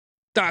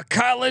The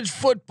college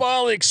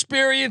football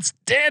experience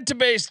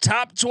database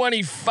top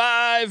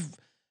 25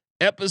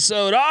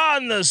 episode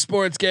on the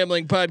Sports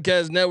Gambling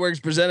Podcast Networks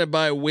presented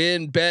by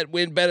WynnBET.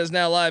 WynnBET is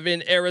now live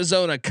in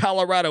Arizona,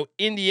 Colorado,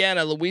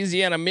 Indiana,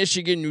 Louisiana,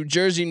 Michigan, New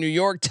Jersey, New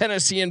York,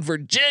 Tennessee, and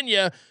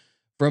Virginia.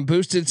 From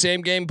boosted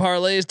same game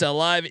parlays to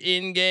live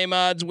in-game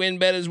odds,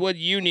 WynnBET is what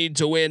you need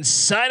to win.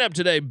 Sign up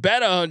today,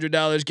 bet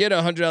 $100, get a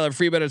 $100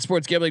 free bet at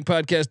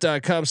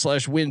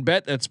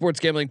sportsgamblingpodcast.com/WynnBET. That's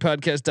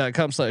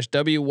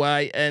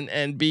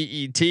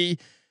sportsgamblingpodcast.com/WYNNBET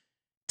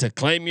to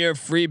claim your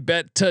free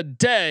bet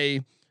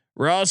today.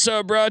 We're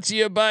also brought to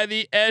you by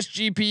the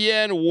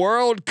SGPN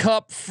World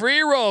Cup free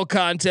roll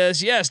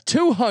contest. Yes,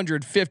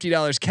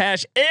 $250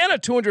 cash and a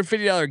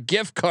 $250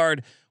 gift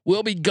card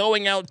will be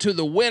going out to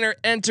the winner.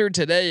 Enter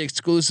today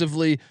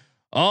exclusively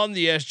on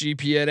the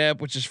SGPN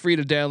app, which is free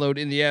to download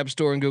in the App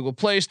Store and Google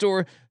Play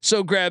Store.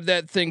 So grab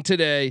that thing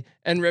today.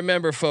 And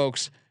remember,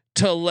 folks,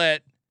 to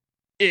let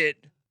it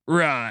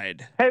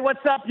ride. Hey,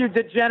 what's up, you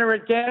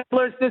degenerate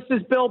gamblers? This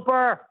is Bill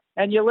Burr,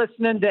 and you're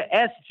listening to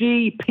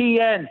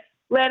SGPN.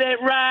 Let it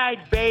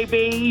ride,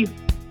 baby.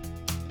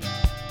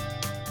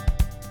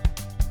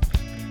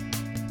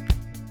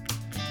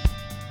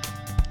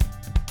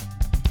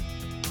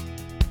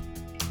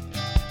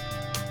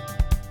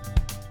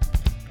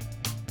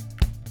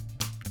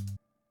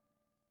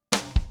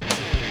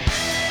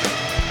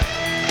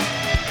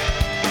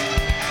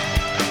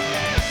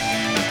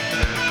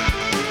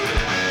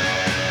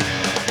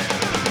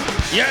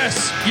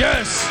 Yes,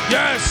 yes,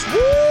 yes.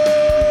 Woo!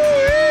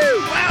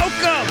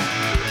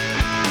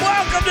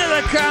 Welcome to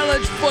the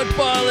college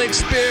football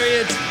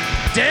experience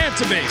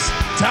database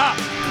top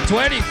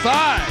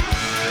 25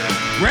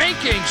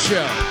 ranking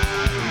show.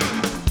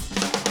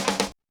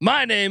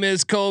 My name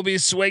is Colby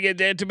Swinging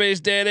Database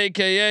Dan,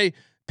 aka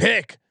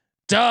Pick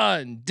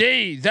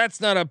Dundee. That's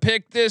not a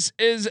pick. This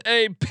is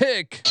a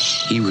pick.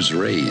 He was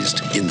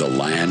raised in the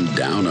land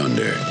down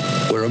under,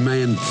 where a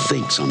man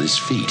thinks on his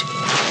feet,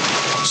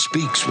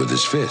 speaks with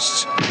his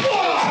fists,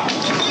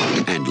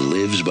 and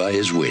lives by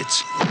his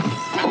wits.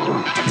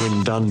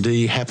 When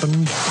Dundee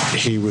happened,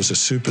 he was a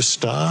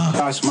superstar.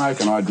 I smoke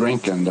and I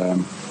drink and I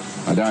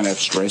don't have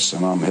stress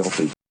and I'm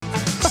healthy.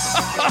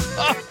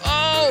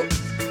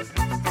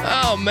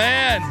 Oh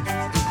man.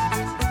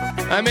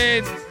 I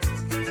mean,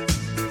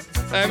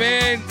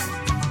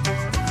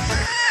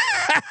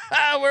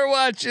 we're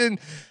watching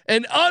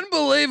an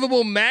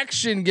unbelievable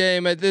Maction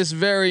game at this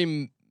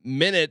very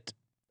minute.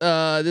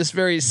 This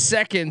very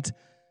second.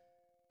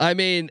 I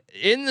mean,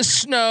 in the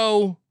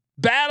snow,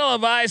 Battle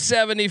of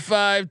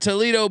I-75,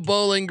 Toledo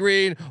Bowling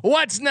Green.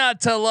 What's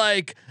not to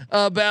like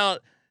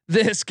about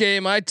this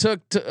game? I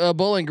took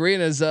Bowling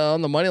Green as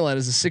on the money line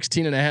as a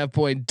 16.5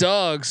 point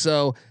dog.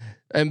 So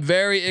I'm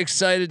very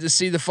excited to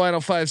see the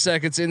final 5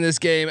 seconds in this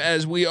game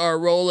as we are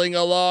rolling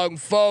along,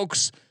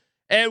 folks.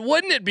 And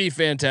wouldn't it be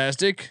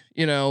fantastic,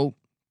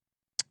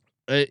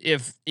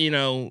 if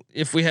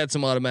we had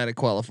some automatic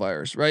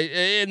qualifiers, right?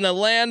 In the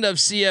land of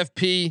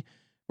CFP,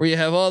 where you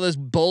have all this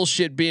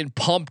bullshit being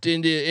pumped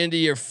into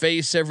your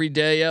face every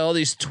day, all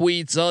these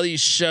tweets, all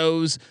these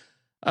shows,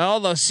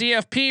 all the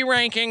CFP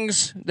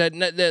rankings that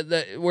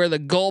where the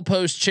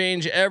goalposts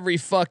change every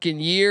fucking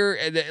year,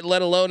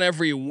 let alone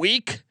every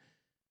week.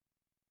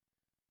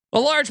 A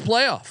large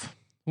playoff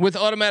with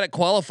automatic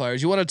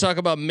qualifiers. You want to talk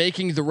about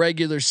making the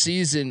regular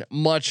season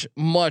much,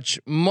 much,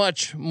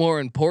 much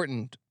more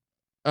important.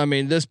 I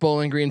mean, this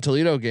Bowling Green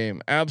Toledo game,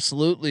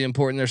 absolutely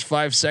important. There's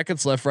 5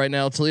 seconds left right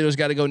now. Toledo's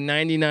got to go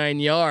 99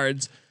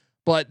 yards,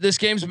 but this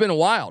game's been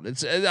wild.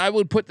 I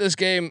would put this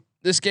game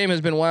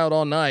has been wild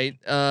all night.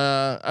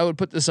 I would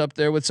put this up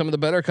there with some of the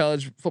better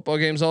college football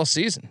games all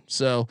season.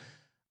 So,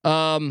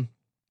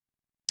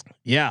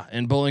 yeah.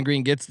 And Bowling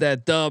Green gets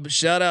that dub.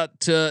 Shout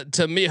out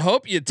to me.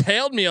 Hope you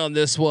tailed me on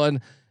this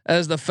one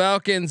as the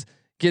Falcons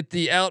get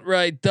the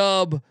outright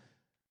dub.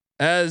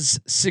 As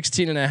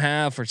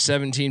 16.5 or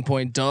 17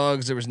 point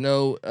dogs. There was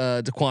no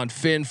Daquan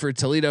Finn for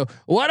Toledo.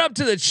 What up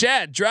to the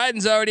chat?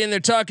 Dryden's already in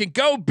there talking.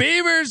 Go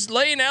Beavers.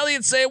 Lane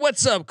Elliott say,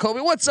 what's up, Kobe?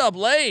 What's up,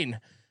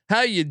 Lane?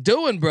 How you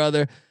doing,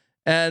 brother?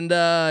 And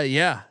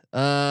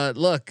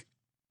look,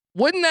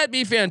 wouldn't that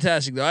be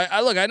fantastic though?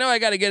 I know I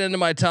got to get into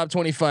my top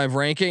 25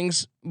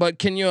 rankings, but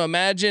can you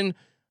imagine?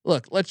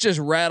 Look, let's just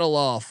rattle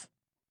off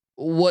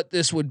what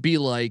this would be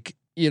like,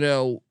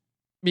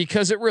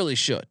 because it really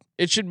should.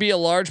 It should be a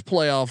large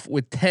playoff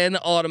with 10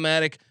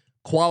 automatic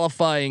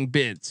qualifying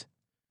bids.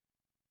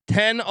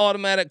 10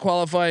 automatic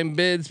qualifying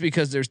bids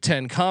because there's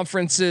 10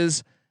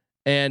 conferences,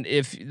 and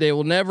if they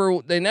never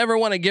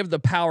want to give the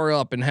power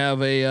up and have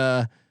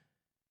a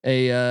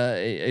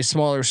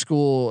smaller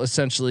school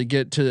essentially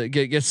get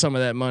some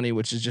of that money,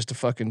 which is just a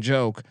fucking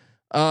joke.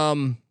 Take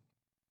a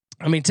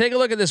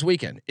look at this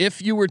weekend.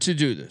 If you were to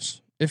do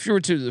this,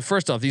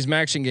 first off, these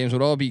Maction games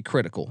would all be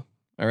critical.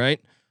 All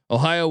right.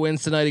 Ohio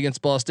wins tonight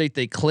against Ball State.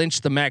 They clinch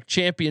the MAC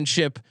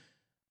championship,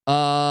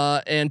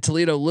 and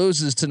Toledo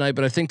loses tonight,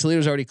 but I think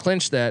Toledo's already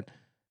clinched that.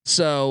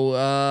 So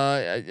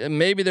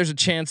maybe there's a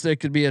chance there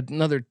could be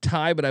another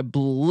tie, but I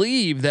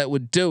believe that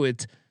would do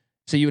it.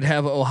 So you would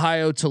have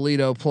Ohio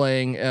Toledo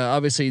playing.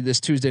 Obviously, this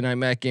Tuesday night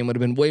MAC game would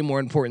have been way more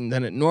important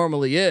than it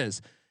normally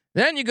is.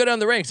 Then you go down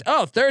the ranks.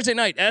 Oh, Thursday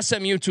night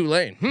SMU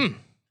Tulane.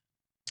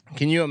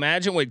 Can you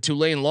imagine? Wait,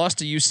 Tulane lost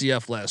to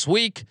UCF last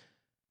week.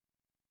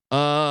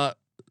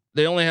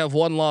 They only have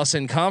one loss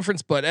in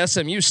conference, but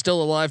SMU's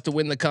still alive to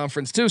win the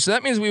conference too. So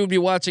that means we would be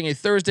watching a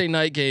Thursday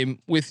night game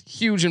with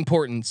huge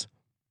importance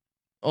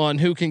on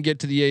who can get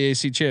to the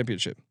AAC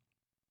championship.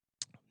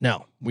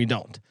 No, we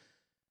don't.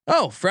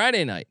 Oh,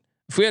 Friday night.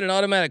 If we had an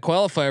automatic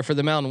qualifier for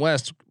the Mountain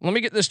West, let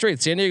me get this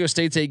straight. San Diego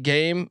State's a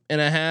game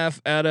and a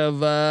half out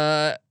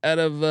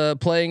of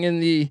playing in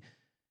the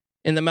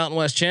Mountain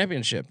West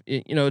championship.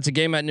 It's a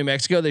game at New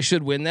Mexico. They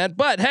should win that.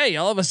 But hey,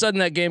 all of a sudden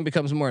that game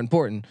becomes more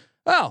important.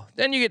 Oh,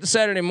 then you get to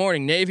Saturday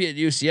morning, Navy at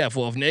UCF.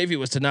 Well, if Navy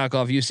was to knock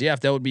off UCF,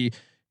 that would be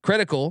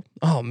critical.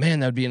 Oh man,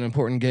 that would be an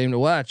important game to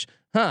watch.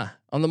 On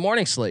the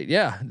morning slate.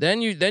 Yeah.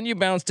 Then you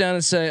bounce down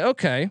and say,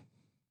 okay,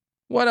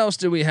 what else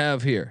do we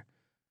have here?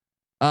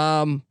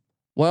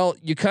 Well,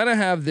 you kind of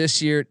have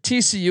this year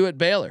TCU at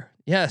Baylor.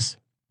 Yes,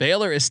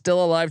 Baylor is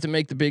still alive to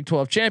make the Big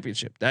 12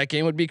 championship. That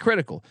game would be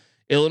critical.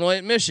 Illinois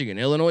at Michigan.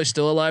 Illinois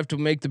still alive to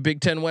make the Big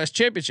 10 West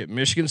championship.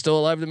 Michigan still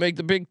alive to make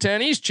the Big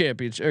 10 East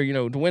championship, or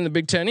to win the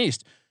Big 10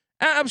 East.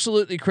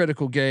 Absolutely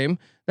critical game.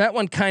 That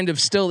one kind of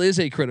still is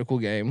a critical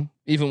game,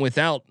 even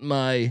without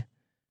my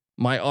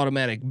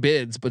automatic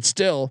bids. But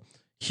still,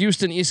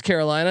 Houston, East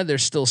Carolina,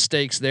 there's still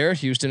stakes there.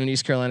 Houston and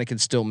East Carolina can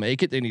still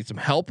make it. They need some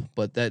help,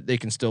 but that they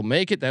can still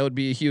make it. That would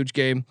be a huge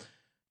game.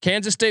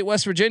 Kansas State,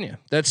 West Virginia.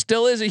 That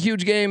still is a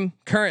huge game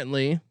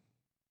currently,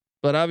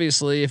 but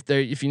obviously,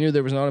 if you knew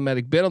there was an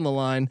automatic bid on the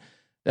line,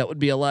 that would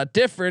be a lot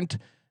different.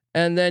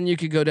 And then you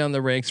could go down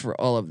the ranks for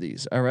all of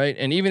these. All right,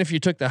 and even if you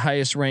took the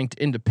highest ranked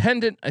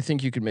independent, I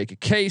think you could make a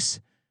case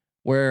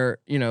where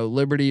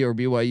Liberty or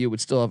BYU would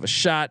still have a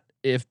shot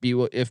if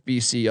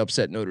BC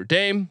upset Notre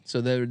Dame. So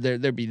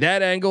there'd be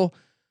that angle.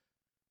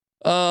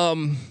 I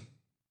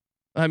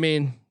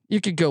mean,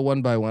 you could go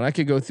one by one. I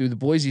could go through the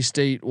Boise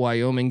State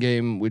Wyoming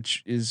game,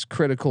 which is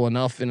critical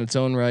enough in its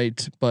own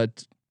right,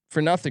 but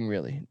for nothing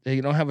really.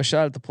 They don't have a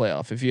shot at the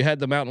playoff. If you had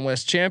the Mountain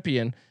West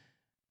champion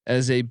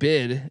as a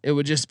bid, it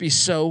would just be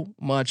so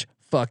much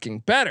fucking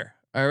better.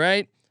 All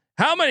right.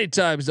 How many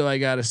times do I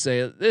gotta say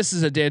it? This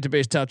is a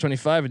database top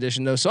 25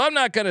 edition though, so I'm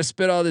not gonna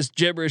spit all this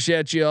gibberish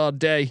at you all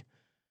day.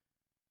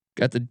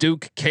 Got the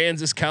Duke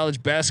Kansas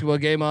college basketball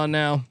game on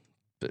now.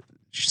 But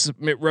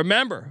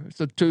remember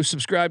to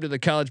subscribe to the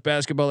College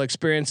Basketball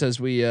Experience as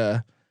we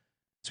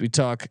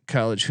talk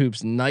college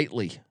hoops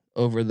nightly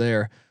over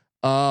there.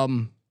 All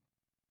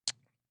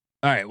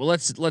right, well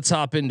let's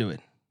hop into it.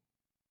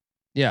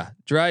 Yeah,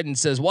 Dryden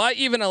says, why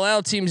even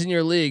allow teams in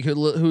your league who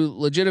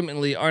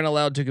legitimately aren't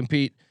allowed to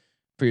compete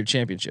for your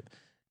championship?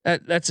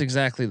 That's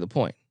exactly the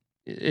point.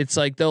 It's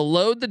like they'll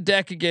load the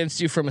deck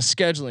against you from a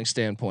scheduling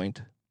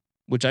standpoint,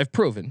 which I've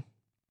proven.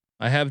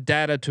 I have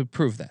data to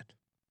prove that.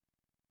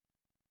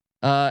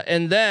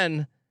 And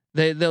then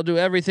they'll do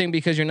everything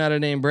because you're not a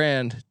name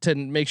brand to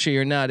make sure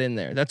you're not in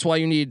there. That's why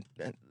you need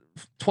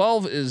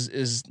 12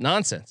 is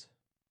nonsense.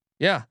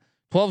 Yeah,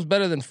 12 is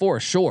better than 4,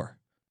 sure.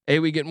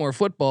 We get more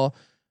football,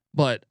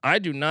 but I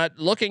do not.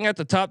 Looking at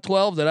the top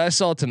 12 that I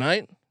saw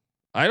tonight,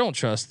 I don't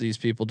trust these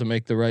people to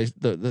make the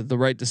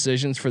right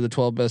decisions for the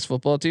 12 best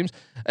football teams,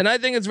 and I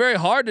think it's very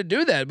hard to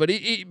do that.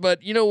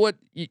 But you know what?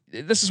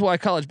 This is why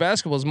college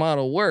basketball's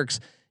model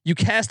works. You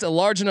cast a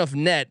large enough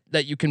net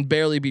that you can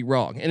barely be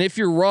wrong, and if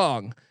you're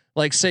wrong,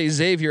 like say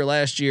Xavier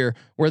last year,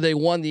 where they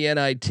won the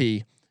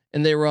NIT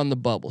and they were on the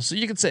bubble, so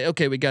you could say,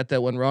 okay, we got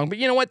that one wrong, but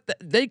you know what?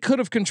 They could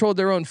have controlled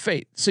their own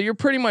fate, so you're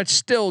pretty much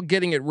still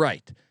getting it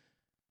right.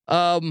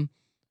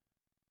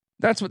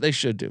 That's what they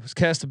should do, is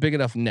cast a big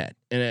enough net.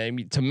 And I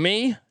mean, to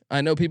me,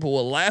 I know people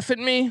will laugh at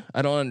me.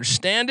 I don't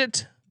understand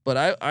it,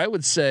 but I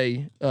would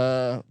say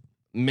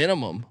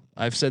minimum.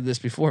 I've said this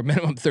before,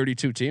 minimum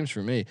 32 teams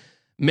for me.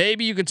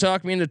 Maybe you could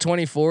talk me into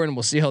 24 and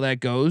we'll see how that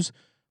goes.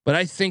 But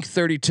I think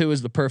 32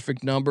 is the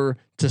perfect number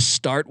to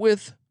start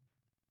with.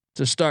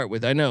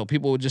 I know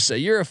people would just say,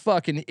 you're a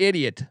fucking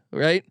idiot,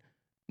 right?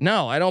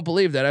 No, I don't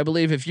believe that. I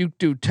believe if you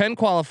do 10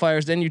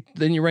 qualifiers,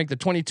 then you rank the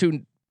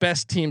 22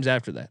 best teams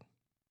after that.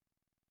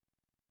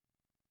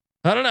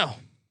 I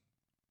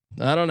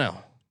don't know.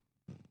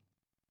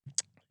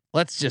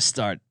 Let's just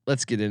start.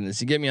 Let's get into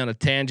this. You get me on a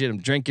tangent. I'm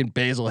drinking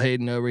Basil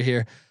Hayden over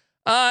here.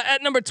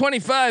 At number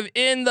 25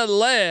 in the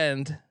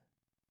land,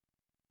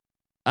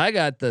 I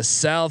got the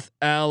South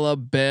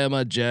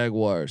Alabama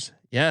Jaguars.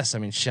 Yes, I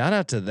mean, shout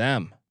out to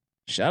them.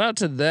 They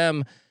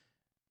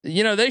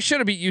should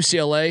have beat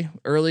UCLA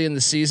early in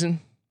the season.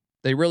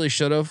 They really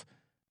should have.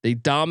 They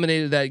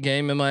dominated that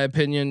game, in my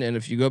opinion. And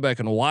if you go back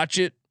and watch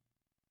it,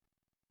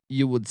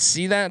 you would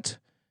see that.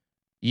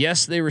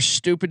 Yes, they were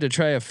stupid to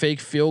try a fake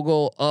field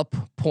goal up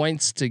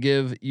points to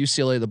give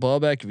UCLA the ball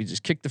back. If you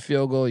just kick the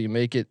field goal, you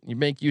make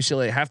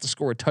UCLA have to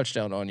score a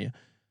touchdown on you.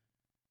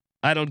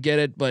 I don't get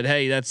it, but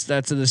hey, that's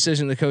a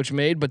decision the coach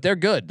made. But they're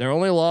good. Their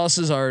only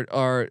losses are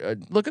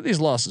look at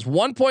these losses: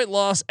 1 point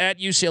loss at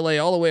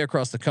UCLA all the way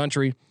across the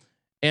country,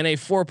 and a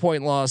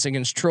 4-point loss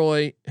against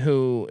Troy,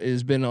 who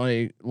has been on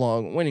a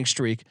long winning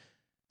streak.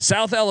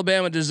 South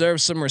Alabama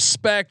deserves some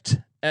respect.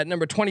 At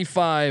number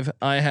 25,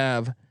 I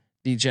have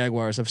the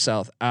Jaguars of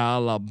South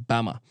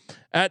Alabama.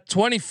 At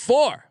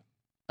 24,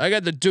 I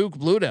got the Duke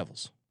Blue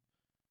Devils.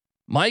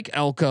 Mike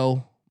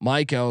Elko.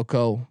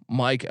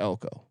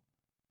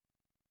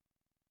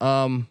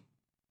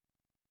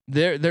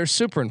 They're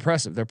super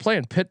impressive. They're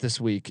playing Pitt this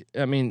week.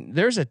 I mean,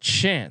 there's a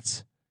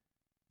chance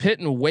Pitt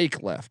and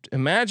Wake left.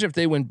 Imagine if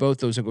they win both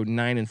those and go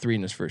 9-3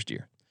 in his first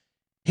year.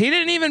 He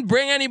didn't even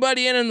bring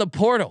anybody in the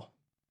portal.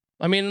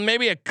 I mean,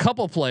 maybe a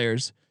couple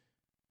players,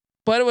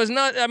 but it was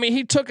not. I mean,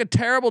 he took a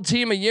terrible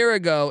team a year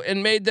ago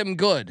and made them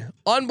good.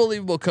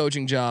 Unbelievable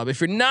coaching job.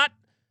 If you're not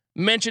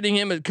mentioning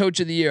him as coach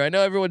of the year, I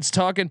know everyone's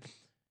talking.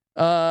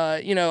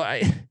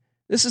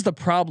 This is the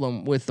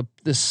problem with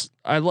this.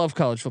 I love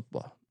college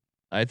football.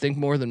 I think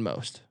more than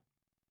most,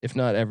 if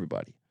not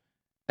everybody.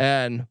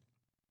 And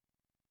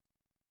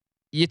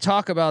you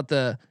talk about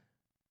the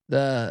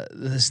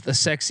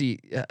sexy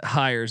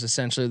hires,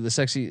 essentially the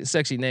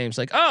sexy names,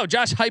 like, oh,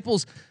 Josh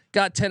Heupel's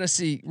got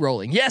Tennessee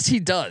rolling. Yes, he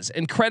does,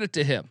 and credit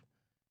to him.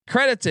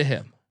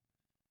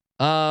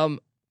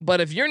 But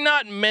if you're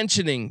not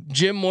mentioning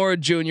Jim Mora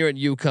Jr. at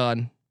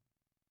UConn,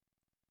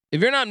 if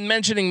you're not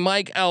mentioning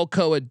Mike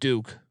Elko at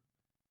Duke,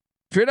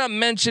 if you're not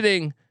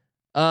mentioning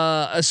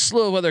a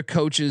slew of other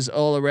coaches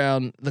all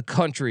around the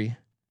country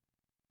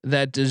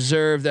that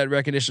deserve that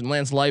recognition,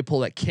 Lance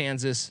Leipold at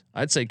Kansas,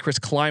 I'd say Chris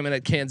Kleiman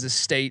at Kansas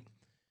State,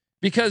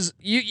 because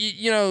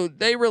you know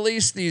they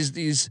release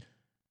these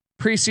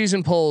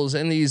preseason polls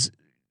and these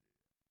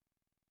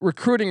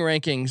recruiting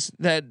rankings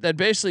that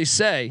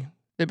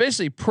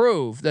basically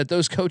prove that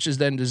those coaches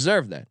then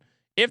deserve that.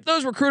 If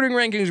those recruiting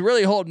rankings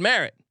really hold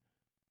merit,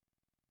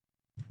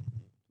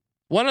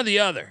 one or the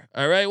other.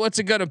 All right, what's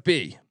it gonna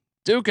be?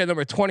 Duke at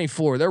number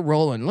 24. They're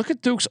rolling. Look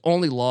at Duke's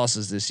only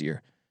losses this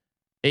year.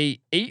 A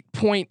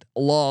 8-point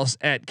loss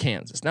at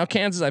Kansas. Now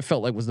Kansas, I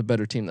felt like was the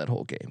better team that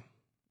whole game,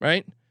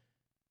 right?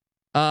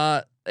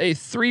 A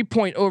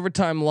 3-point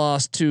overtime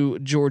loss to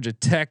Georgia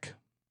Tech,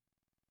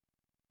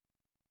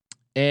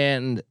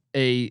 and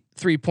a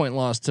 3-point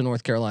loss to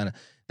North Carolina.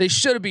 They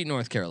should have beat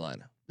North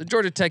Carolina. The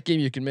Georgia Tech game,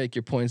 you can make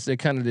your points. They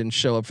kind of didn't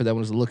show up for that one.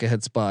 It was a look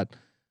ahead spot,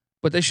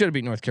 but they should have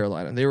beat North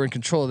Carolina. They were in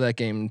control of that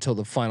game until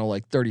the final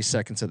 30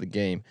 seconds of the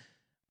game.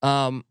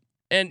 And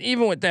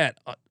even with that,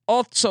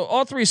 all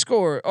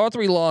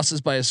three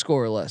losses by a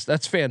score or less.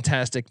 That's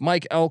fantastic.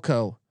 Mike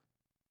Elko,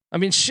 I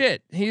mean,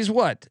 shit. He's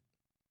what?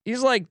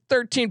 He's like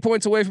 13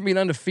 points away from being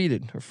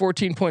undefeated, or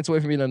 14 points away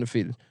from being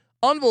undefeated.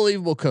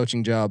 Unbelievable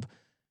coaching job.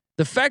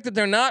 The fact that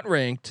they're not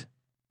ranked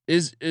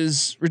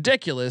is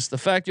ridiculous. The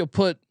fact you'll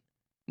put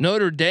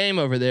Notre Dame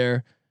over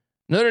there.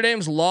 Notre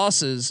Dame's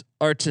losses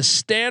are to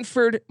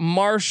Stanford,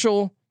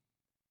 Marshall,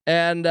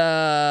 and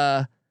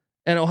Ohio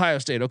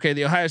State. Okay,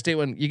 the Ohio State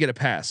one, you get a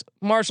pass.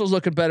 Marshall's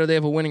looking better. They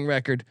have a winning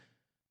record,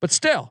 but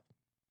still,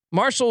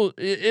 Marshall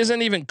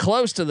isn't even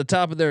close to the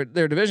top of their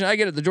division. I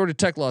get it. The Georgia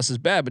Tech loss is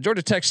bad, but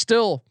Georgia Tech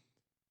still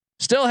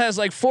has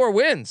like 4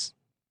 wins.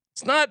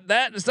 It's not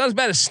as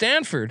bad as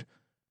Stanford.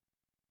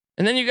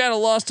 And then you got a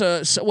loss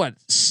to what,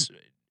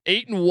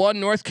 8-1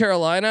 North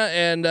Carolina,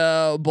 and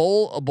a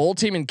bowl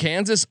team in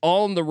Kansas,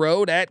 all on the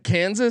road at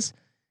Kansas.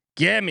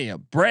 Give me a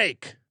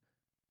break.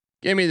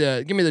 Give me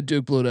the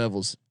Duke Blue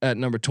Devils at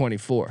number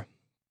 24.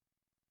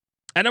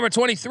 At number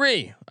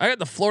 23, I got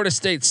the Florida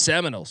State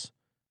Seminoles.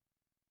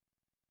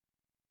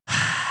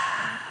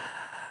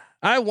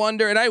 I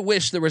wonder, and I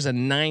wish there was a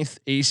 9th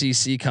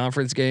ACC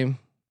conference game,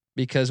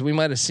 because we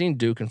might have seen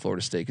Duke and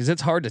Florida State, because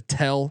it's hard to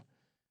tell.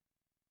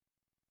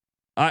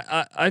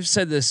 I've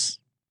said this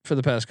for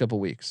the past couple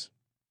weeks.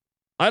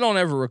 I don't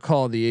ever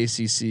recall the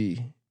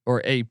ACC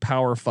or a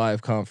Power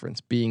 5 conference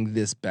being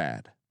this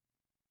bad.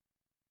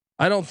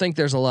 I don't think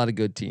there's a lot of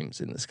good teams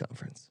in this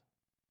conference.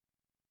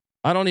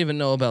 I don't even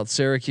know about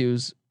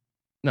Syracuse.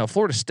 Now,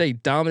 Florida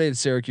State dominated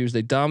Syracuse.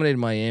 They dominated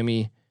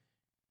Miami.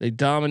 They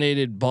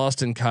dominated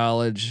Boston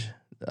College,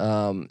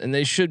 and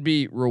they should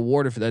be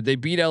rewarded for that. They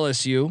beat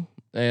LSU,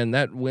 and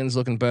that win's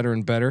looking better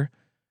and better.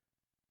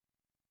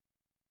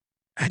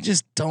 I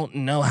just don't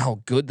know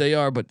how good they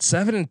are, but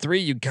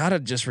 7-3, you gotta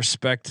just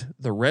respect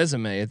the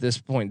resume at this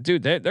point,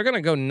 dude. They're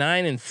gonna go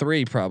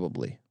 9-3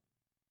 probably.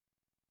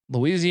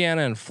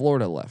 Louisiana and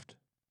Florida left.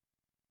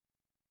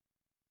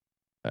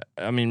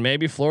 I mean,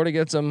 maybe Florida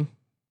gets them.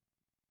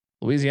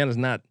 Louisiana's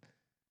not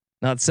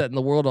setting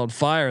the world on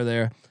fire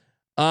there.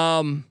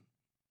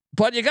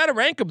 But you got to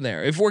rank them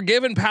there. If we're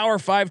giving Power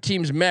 5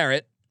 teams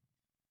merit,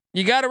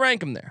 you got to rank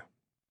them there.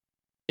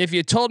 If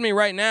you told me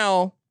right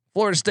now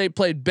Florida State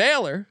played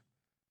Baylor,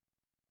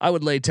 I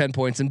would lay 10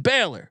 points in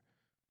Baylor.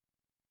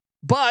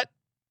 But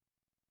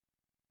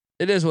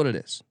it is what it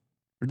is.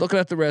 We're looking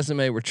at the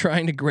resume. We're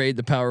trying to grade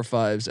the Power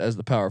 5s as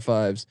the Power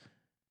 5s.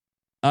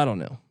 I don't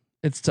know.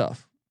 It's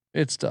tough.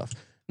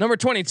 Number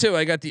 22,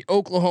 I got the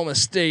Oklahoma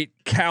State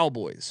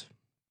Cowboys.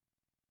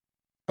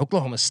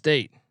 Oklahoma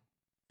State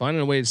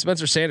finding a way.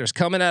 Spencer Sanders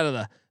coming out of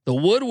the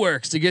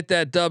woodworks to get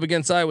that dub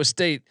against Iowa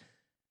State.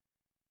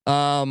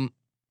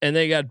 and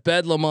they got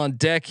Bedlam on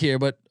deck here.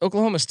 But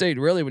Oklahoma State,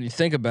 really, when you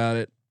think about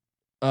it,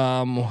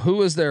 who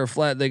was their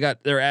flat? They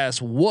got their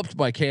ass whooped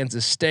by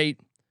Kansas State.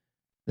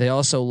 They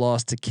also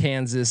lost to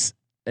Kansas,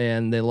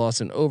 and they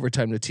lost in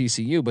overtime to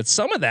TCU. But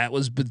some of that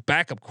was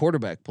backup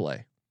quarterback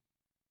play.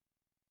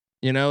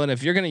 You know, and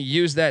if you're going to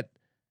use that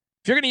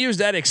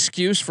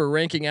excuse for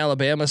ranking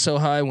Alabama so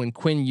high when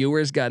Quinn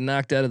Ewers got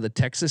knocked out of the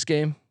Texas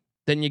game,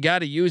 then you got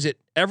to use it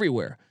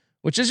everywhere.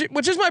 Which is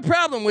my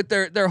problem with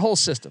their whole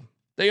system.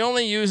 They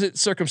only use it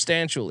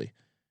circumstantially.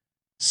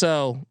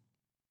 So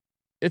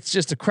it's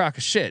just a crock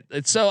of shit.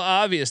 It's so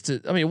obvious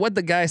what'd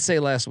the guy say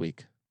last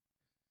week?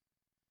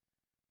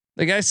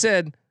 The guy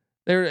said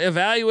they're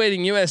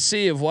evaluating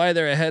USC of why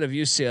they're ahead of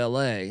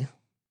UCLA.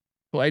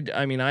 Well,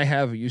 I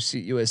have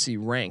USC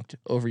ranked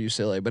over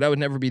UCLA, but I would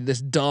never be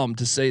this dumb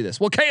to say this.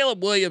 Well,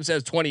 Caleb Williams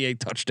has 28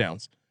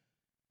 touchdowns.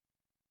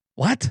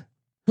 What?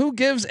 Who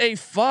gives a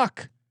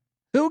fuck?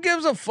 Who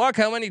gives a fuck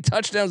how many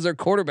touchdowns their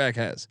quarterback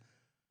has?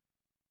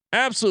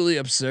 Absolutely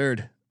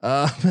absurd.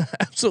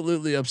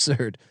 Absolutely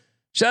absurd.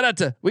 Shout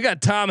out we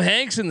got Tom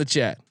Hanks in the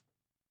chat.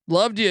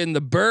 Loved you in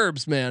the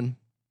Burbs, man.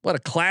 What a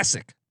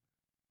classic.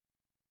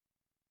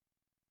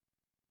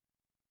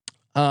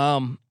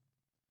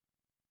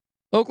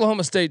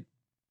 Oklahoma State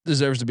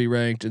deserves to be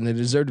ranked, and they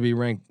deserve to be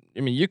ranked.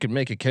 I mean, you could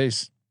make a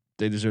case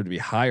they deserve to be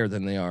higher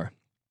than they are.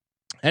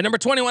 At number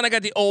 21, I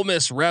got the Ole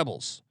Miss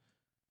Rebels.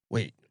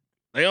 Wait,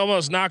 they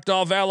almost knocked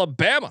off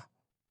Alabama.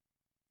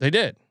 They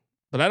did,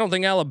 but I don't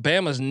think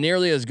Alabama's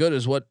nearly as good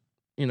as what,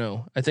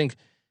 I think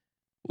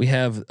we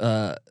have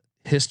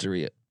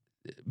history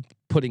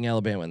putting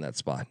Alabama in that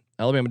spot.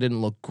 Alabama didn't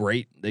look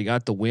great. They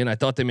got the win. I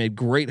thought they made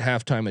great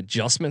halftime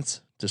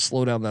adjustments to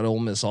slow down that Ole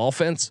Miss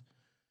offense.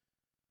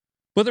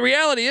 But the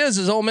reality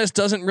is Ole Miss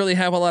doesn't really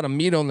have a lot of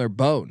meat on their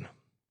bone.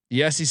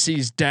 The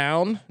SEC's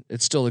down.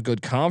 It's still a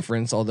good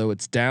conference, although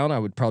it's down. I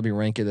would probably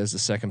rank it as the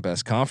second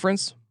best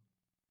conference.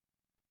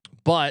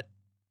 But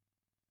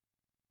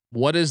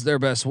what is their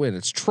best win?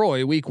 It's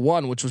Troy week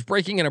 1, which was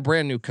breaking in a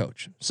brand new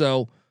coach.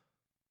 So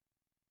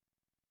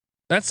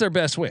that's their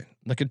best win.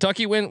 The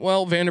Kentucky win.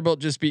 Well, Vanderbilt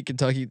just beat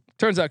Kentucky.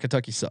 Turns out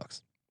Kentucky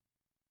sucks.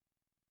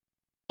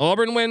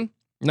 Auburn win.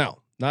 No,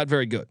 not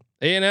very good.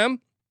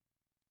 A&M,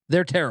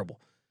 they're terrible.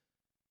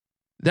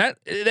 That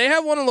they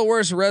have one of the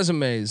worst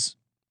resumes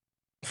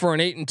for an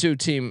 8-2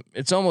 team.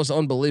 It's almost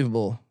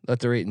unbelievable that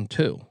they're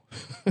 8-2.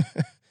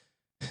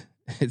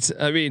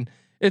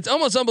 It's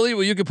almost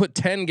unbelievable. You could put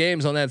 10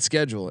 games on that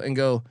schedule and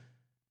go,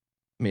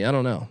 I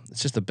don't know.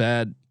 It's just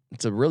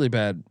it's a really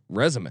bad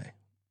resume.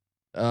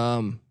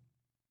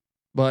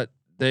 But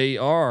they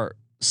are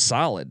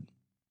solid.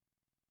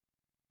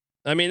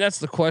 That's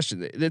the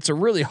question. It's a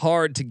really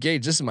hard to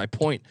gauge. This is my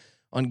point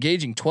on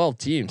gauging 12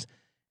 teams.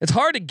 It's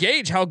hard to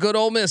gauge how good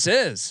Ole Miss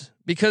is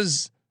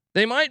because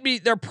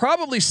they're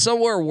probably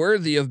somewhere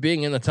worthy of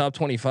being in the top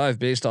 25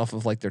 based off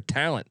of like their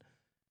talent.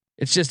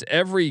 It's just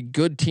every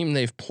good team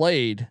they've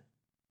played,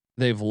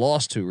 they've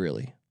lost to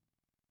really.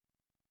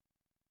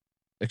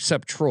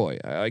 Except Troy.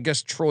 I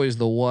guess Troy is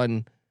the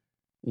one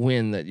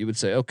win that you would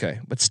say, okay,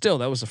 but still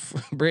that was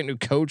a brand new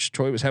coach.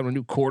 Troy was having a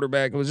new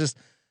quarterback. It was just,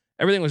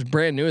 everything was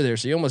brand new there.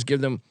 So you almost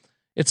give them,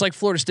 it's like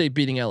Florida State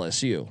beating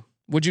LSU.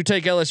 Would you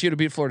take LSU to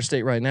beat Florida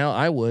State right now?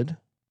 I would.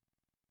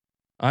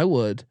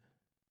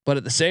 But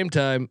at the same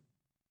time,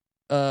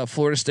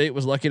 Florida State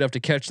was lucky enough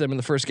to catch them in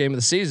the first game of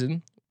the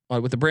season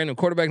with a brand new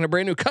quarterback and a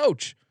brand new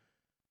coach.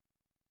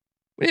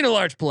 We need a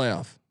large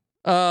playoff.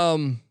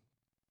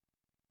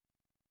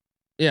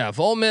 If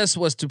Ole Miss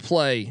was to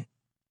play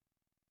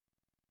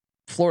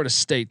Florida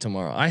State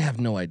tomorrow, I have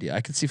no idea.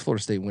 I could see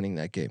Florida State winning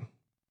that game.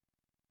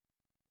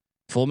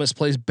 If Ole Miss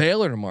plays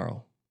Baylor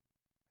tomorrow,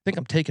 I think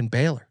I'm taking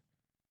Baylor.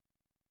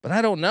 But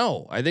I don't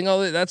know. I think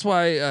that's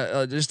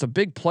why just a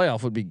big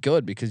playoff would be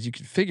good because you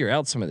could figure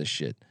out some of this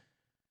shit.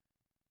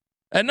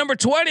 At number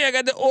 20, I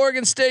got the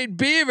Oregon State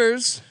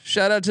Beavers.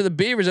 Shout out to the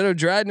Beavers. I know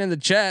Dryden in the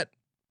chat.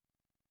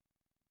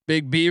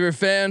 Big Beaver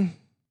fan.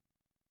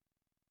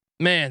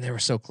 Man, they were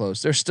so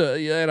close. They're still,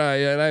 and I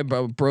have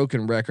a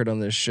broken record on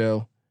this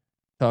show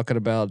talking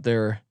about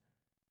they're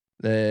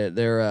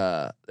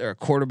a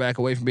quarterback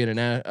away from being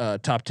a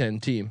top 10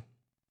 team.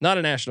 Not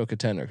a national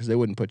contender because they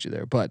wouldn't put you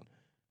there, but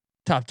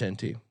top 10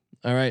 team.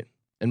 All right.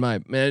 In my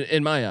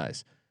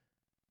eyes,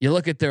 you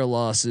look at their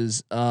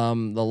losses, the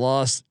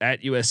loss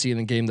at USC in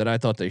a game that I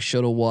thought they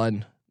should have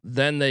won.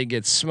 Then they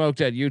get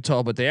smoked at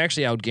Utah, but they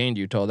actually outgained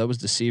Utah. That was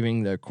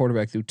deceiving. The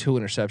quarterback threw 2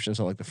 interceptions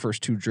on like the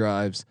first 2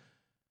 drives.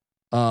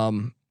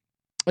 And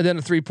then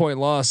a 3-point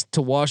loss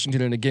to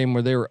Washington in a game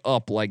where they were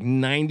up like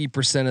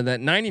 90% of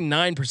that,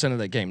 99% of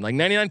that game, like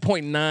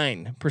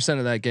 99.9%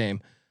 of that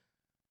game.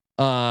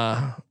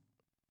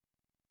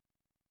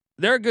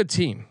 They're a good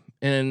team.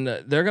 And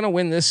they're going to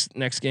win this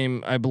next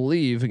game, I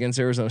believe, against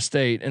Arizona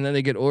State. And then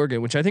they get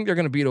Oregon, which I think they're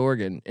going to beat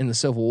Oregon in the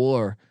Civil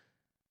War.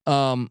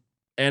 And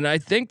I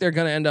think they're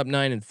going to end up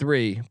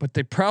 9-3, but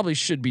they probably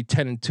should be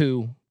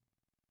 10-2.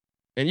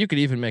 And you could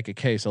even make a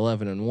case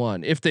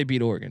 11-1 if they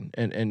beat Oregon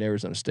and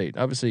Arizona State.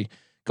 Obviously,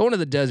 going to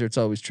the desert's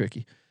always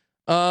tricky.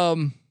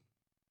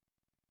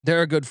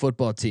 They're a good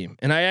football team,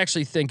 and I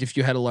actually think if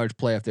you had a large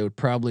playoff, they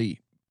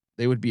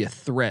would be a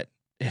threat.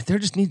 If they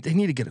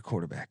need to get a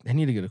quarterback. They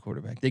need to get a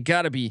quarterback. They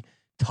got to be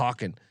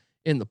talking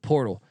in the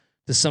portal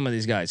to some of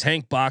these guys.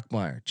 Hank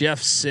Bachmeier,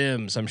 Jeff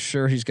Sims. I'm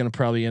sure he's going to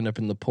probably end up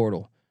in the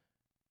portal.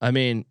 I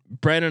mean,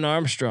 Brandon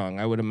Armstrong,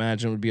 I would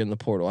imagine would be in the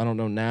portal. I don't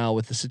know now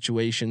with the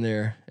situation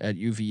there at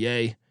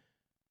UVA.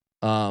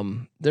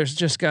 There's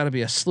just got to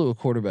be a slew of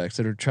quarterbacks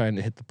that are trying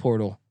to hit the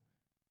portal.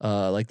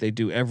 Like they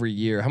do every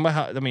year.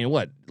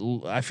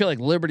 I feel like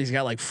Liberty's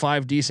got like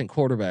 5 decent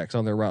quarterbacks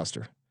on their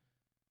roster.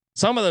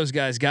 Some of those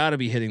guys got to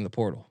be hitting the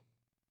portal.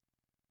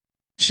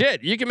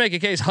 Shit, you can make a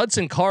case.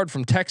 Hudson Card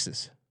from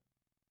Texas.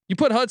 You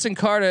put Hudson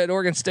Card at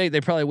Oregon State, they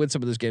probably win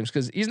some of those games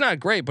because he's not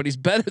great, but he's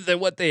better than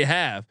what they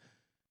have.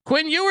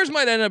 Quinn Ewers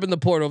might end up in the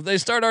portal if they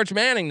start Arch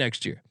Manning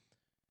next year.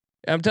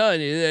 I'm telling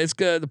you, it's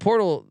good. The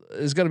portal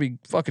is going to be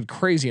fucking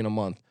crazy in a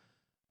month.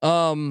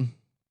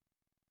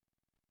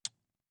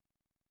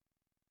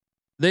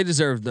 They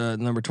deserve the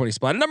number 20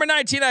 spot. At number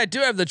 19, I do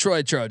have the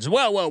Troy Trojans.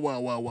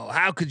 Whoa.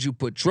 How could you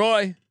put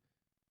Troy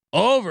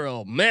over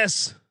Ole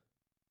Miss?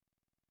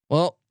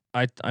 Well,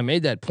 I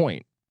made that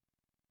point.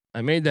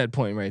 I made that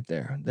point right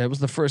there. That was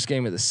the first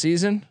game of the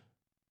season.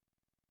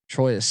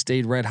 Troy has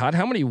stayed red hot.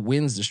 How many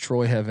wins does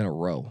Troy have in a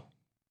row?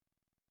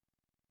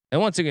 And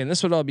once again,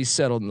 this would all be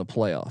settled in the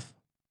playoff.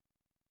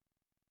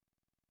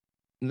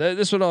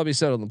 This would all be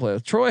settled in the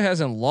playoff. Troy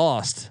hasn't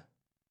lost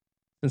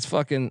since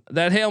fucking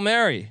that Hail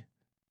Mary.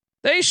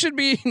 They should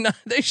be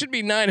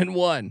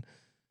 9-1.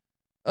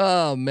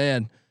 Oh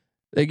man,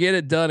 they get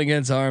it done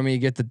against Army,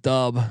 get the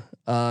dub.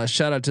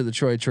 Shout out to the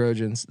Troy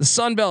Trojans. The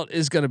Sun Belt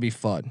is going to be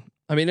fun.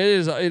 I mean,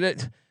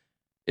 it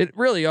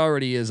really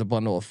already is a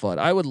bundle of fun.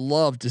 I would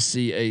love to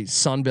see a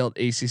Sun Belt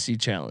ACC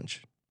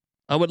challenge.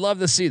 I would love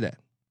to see that.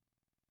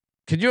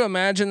 Could you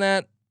imagine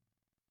that?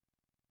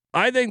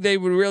 I think they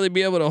would really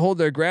be able to hold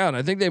their ground.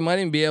 I think they might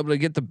even be able to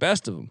get the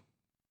best of them.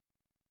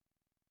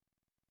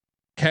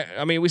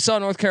 I mean, we saw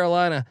North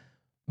Carolina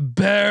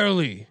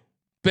barely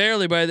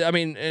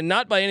and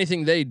not by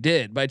anything they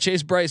did, by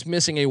Chase Bryce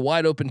missing a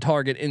wide open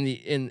target in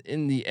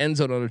the end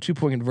zone on a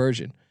 2-point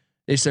conversion.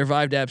 They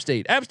survived App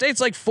State. App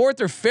State's like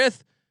 4th or 5th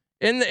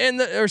in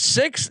the or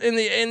 6th in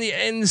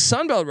the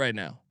Sun Belt right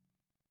now.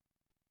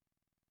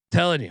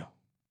 Telling you.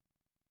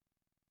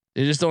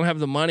 They just don't have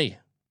the money.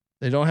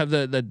 They don't have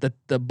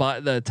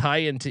the tie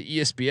into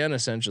ESPN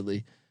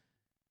essentially.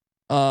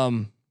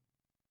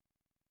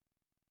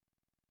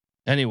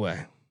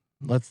 Anyway,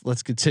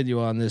 let's continue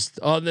on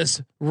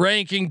this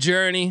ranking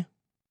journey.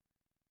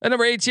 At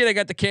number 18, I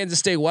got the Kansas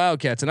State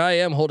Wildcats, and I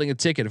am holding a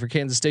ticket for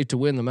Kansas State to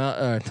win the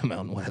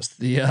Mountain West,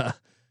 the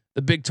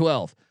Big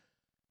 12.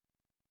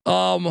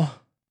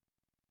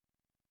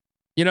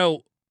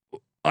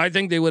 I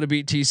think they would have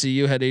beat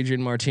TCU had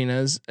Adrian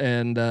Martinez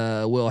and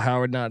Will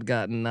Howard not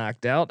gotten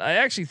knocked out. I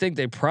actually think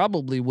they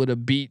probably would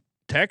have beat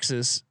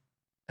Texas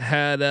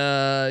had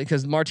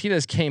because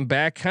Martinez came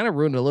back, kind of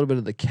ruined a little bit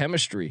of the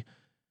chemistry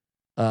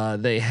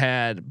they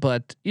had.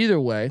 But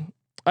either way,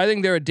 I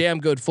think they're a damn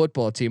good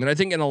football team, and I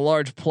think in a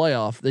large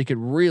playoff they could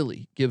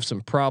really give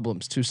some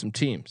problems to some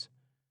teams.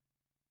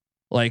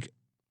 Like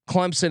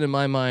Clemson, in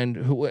my mind,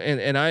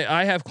 and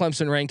I have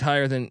Clemson ranked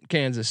higher than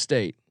Kansas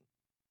State.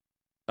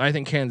 I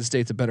think Kansas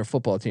State's a better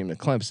football team than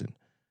Clemson.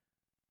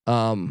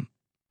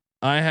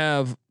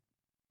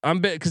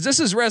 Because this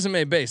is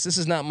resume based. This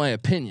is not my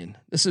opinion.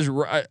 This is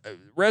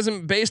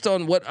resume based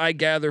on what I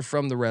gather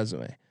from the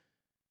resume.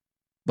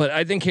 But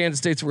I think Kansas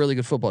State's a really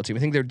good football team. I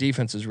think their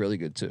defense is really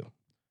good too.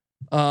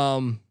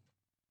 I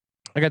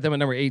got them at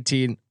number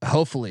 18.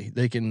 Hopefully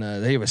they can.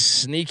 They have a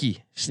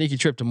sneaky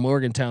trip to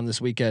Morgantown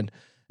this weekend.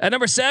 At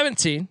number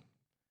 17,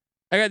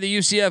 I got the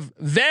UCF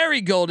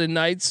Very Golden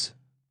Knights.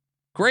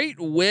 Great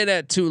win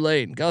at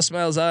Tulane. Gus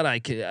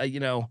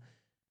Malzahn,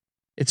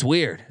 it's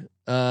weird.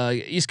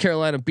 East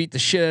Carolina beat the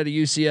shit out of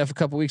UCF a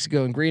couple weeks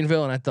ago in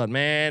Greenville, and I thought,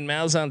 man,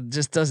 Malzahn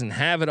just doesn't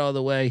have it all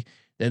the way.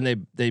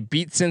 Then they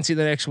beat Cincy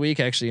the next week,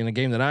 actually in a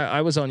game that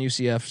I was on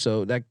UCF,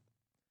 so that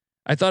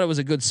I thought it was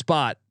a good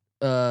spot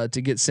to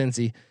get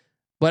Cincy,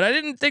 but I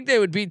didn't think they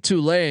would beat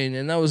Tulane,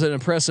 and that was an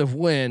impressive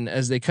win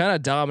as they kind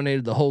of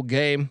dominated the whole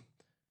game.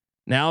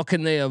 Now,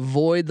 can they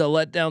avoid the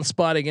letdown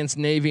spot against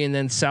Navy and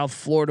then South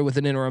Florida with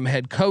an interim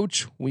head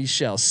coach? We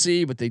shall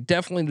see, but they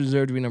definitely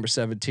deserve to be number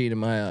 17 in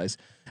my eyes.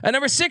 At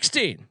number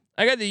 16,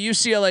 I got the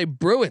UCLA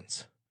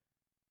Bruins.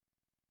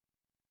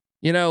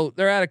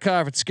 Their out of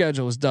conference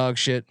schedule was dog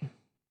shit.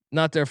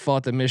 Not their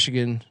fault that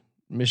Michigan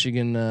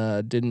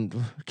didn't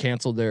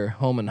cancel their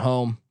home and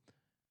home.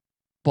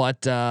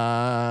 But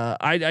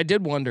I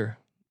did wonder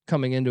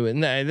coming into it.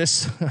 And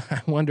this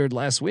I wondered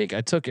last week.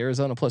 I took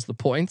Arizona plus the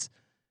points.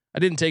 I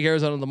didn't take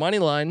Arizona on the money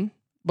line,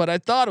 but I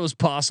thought it was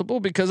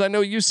possible because I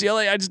know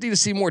UCLA. I just need to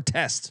see more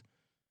tests,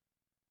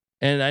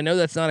 and I know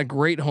that's not a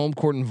great home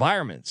court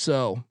environment.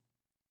 So,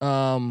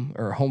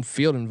 or home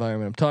field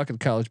environment. I'm talking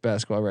college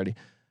basketball already.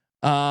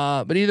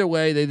 But either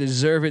way, they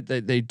deserve it.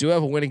 They do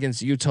have a win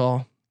against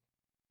Utah.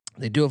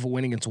 They do have a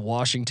win against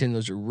Washington.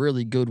 Those are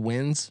really good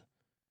wins.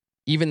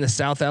 Even the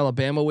South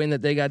Alabama win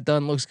that they got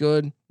done looks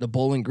good. The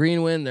Bowling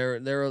Green win,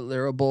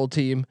 they're a bowl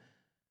team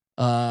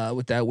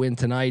with that win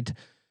tonight.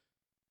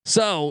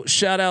 So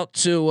shout out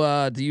to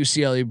the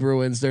UCLA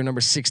Bruins. They're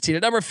number 16.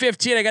 At number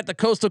 15, I got the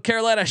Coastal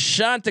Carolina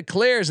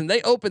Chanticleers, and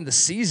they open the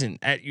season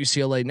at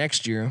UCLA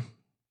next year.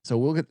 So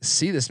we'll get to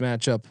see this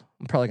matchup.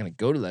 I'm probably going to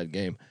go to that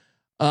game.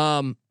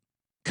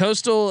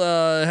 Coastal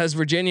has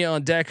Virginia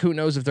on deck. Who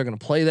knows if they're going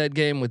to play that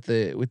game with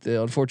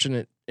the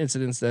unfortunate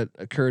incidents that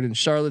occurred in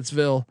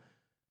Charlottesville.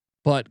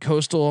 But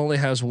Coastal only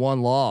has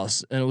one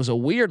loss, and it was a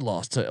weird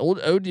loss to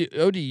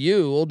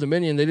ODU, Old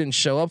Dominion. They didn't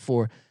show up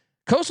for.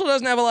 Coastal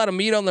doesn't have a lot of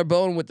meat on their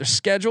bone with their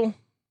schedule.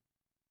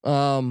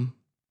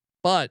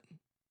 But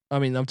I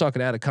mean, I'm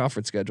talking out of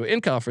conference schedule.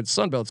 In conference,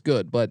 Sun Belt's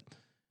good, but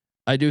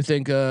I do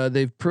think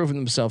they've proven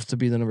themselves to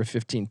be the number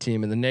 15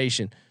 team in the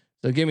nation.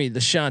 So give me the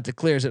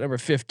Chanticleers at number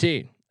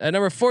 15. At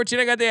number 14,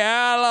 I got the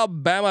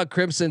Alabama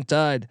Crimson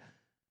Tide.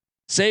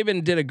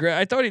 Saban did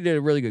I thought he did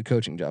a really good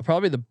coaching job.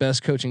 Probably the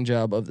best coaching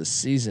job of the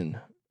season,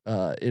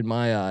 in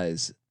my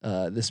eyes,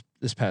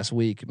 this past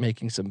week,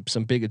 making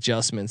some big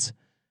adjustments.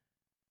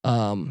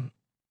 And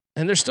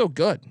they're still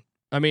good.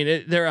 I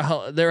mean,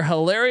 they're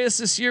hilarious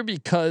this year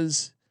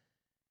because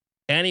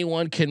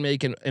anyone can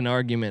make an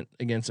argument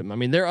against them. I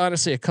mean, they're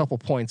honestly a couple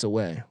points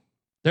away.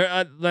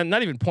 They're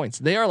not even points.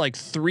 They are like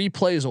 3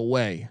 plays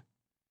away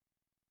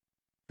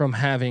from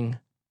having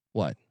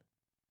what?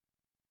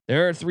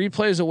 They're 3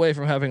 plays away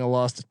from having a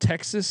loss to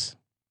Texas,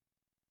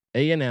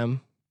 A&M,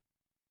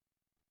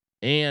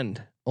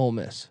 and Ole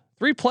Miss.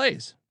 3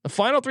 plays. The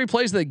final 3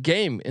 plays of the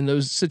game in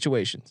those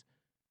situations.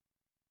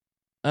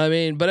 I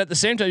mean, but at the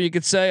same time, you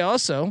could say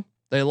also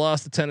they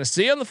lost to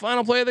Tennessee on the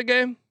final play of the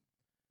game.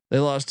 They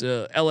lost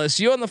to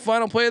LSU on the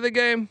final play of the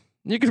game.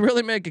 You could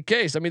really make a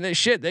case. I mean, they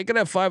could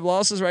have 5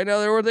 losses right now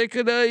there, or they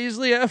could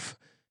easily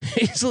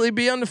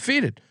be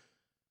undefeated.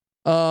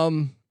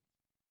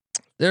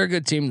 They're a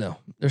good team though.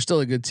 They're still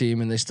a good team,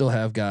 and they still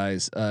have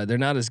guys. They're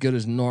not as good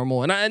as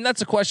normal, and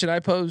that's a question I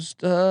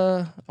posed.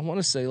 I want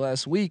to say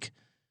last week.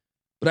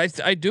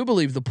 But I do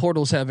believe the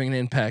portal's having an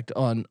impact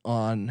on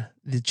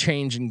the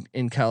change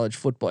in college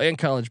football and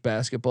college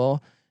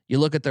basketball. You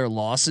look at their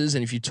losses,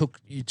 and if you took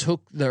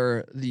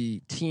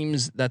the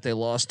teams that they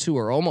lost to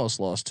or almost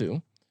lost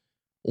to,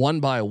 one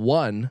by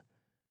one,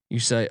 you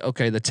say,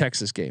 okay, the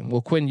Texas game.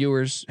 Well, Quinn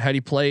Ewers, had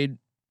he played,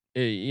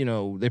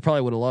 they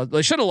probably would have lost.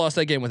 They should have lost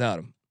that game without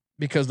him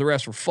because the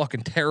refs were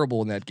fucking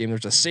terrible in that game. There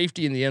was a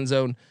safety in the end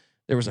zone.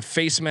 There was a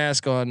face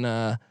mask on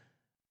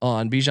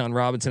Bijan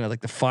Robinson at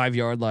like the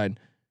 5-yard line.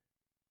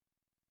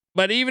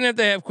 But even if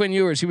they have Quinn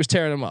Ewers, he was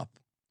tearing them up.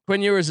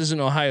 Quinn Ewers is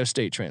an Ohio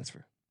State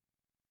transfer.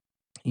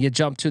 You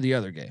jump to the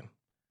other game.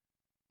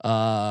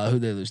 Who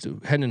they lose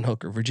to? Hendon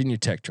Hooker, Virginia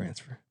Tech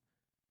transfer.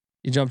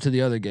 You jump to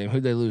the other game. Who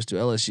they lose to?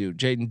 LSU,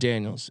 Jaden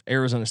Daniels,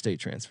 Arizona State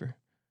transfer.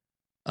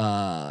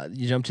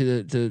 You jump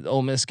to the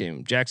Ole Miss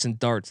game. Jackson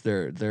Darts,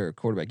 their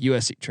quarterback,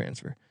 USC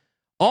transfer.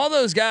 All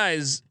those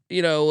guys,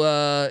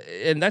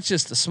 and that's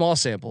just a small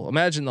sample.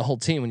 Imagine the whole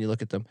team when you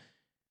look at them.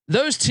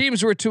 Those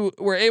teams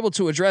were able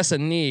to address a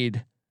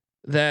need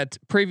that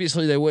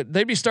previously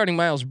they'd be starting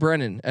Miles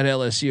Brennan at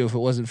LSU if it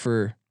wasn't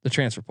for the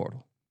transfer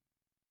portal.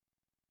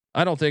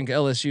 I don't think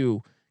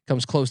LSU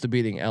comes close to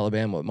beating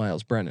Alabama with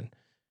Miles Brennan.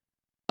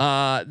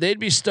 They'd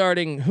be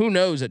starting, who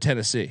knows, at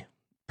Tennessee.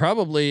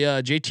 Probably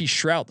JT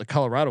Shrout, the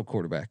Colorado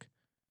quarterback,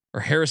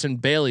 or Harrison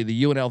Bailey,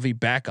 the UNLV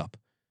backup.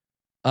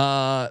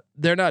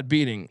 They're not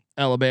beating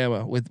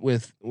Alabama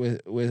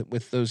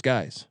with those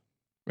guys,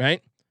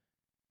 right?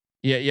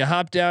 Yeah, you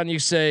hop down. You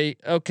say,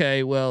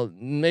 okay, well,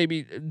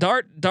 maybe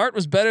Dart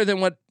was better than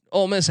what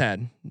Ole Miss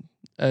had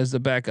as the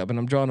backup, and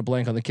I'm drawing a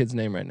blank on the kid's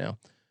name right now.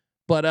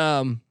 But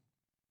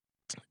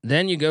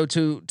then you go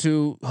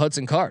to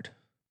Hudson Card.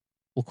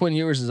 Well, Quinn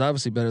Ewers is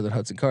obviously better than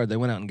Hudson Card. They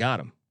went out and got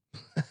him.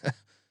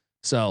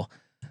 So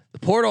the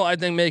portal, I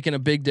think, making a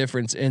big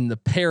difference in the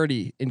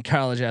parity in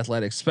college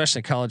athletics,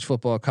 especially college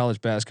football,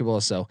 college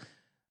basketball. So.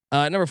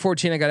 Number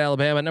 14, I got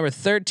Alabama. Number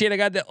 13, I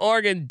got the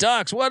Oregon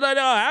Ducks. What do I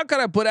know? How can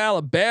I put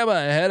Alabama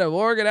ahead of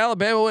Oregon?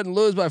 Alabama wouldn't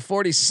lose by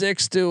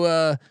 46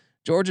 to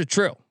Georgia.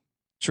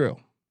 True.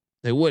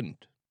 They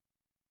wouldn't.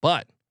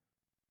 But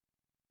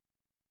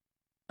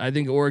I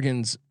think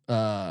Oregon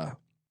hasn't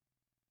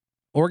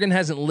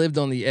lived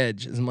on the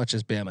edge as much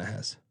as Bama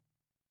has.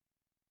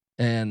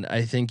 And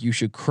I think you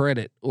should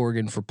credit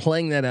Oregon for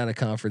playing that out of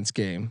conference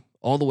game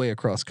all the way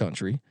across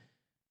country.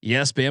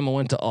 Yes, Bama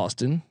went to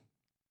Austin.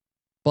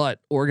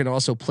 But Oregon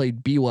also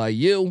played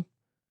BYU,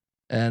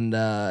 and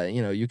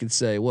you could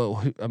say,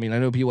 well, I mean, I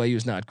know BYU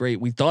is not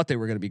great. We thought they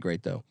were going to be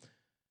great though,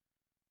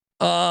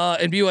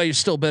 and BYU is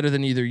still better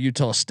than either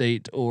Utah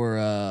State or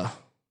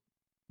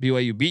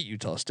BYU beat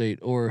Utah State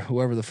or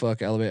whoever the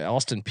fuck Alabama,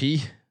 Austin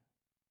P,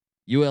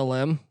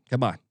 ULM.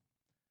 Come on, I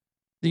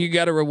think you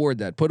got to reward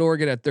that. Put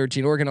Oregon at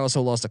 13. Oregon also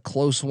lost a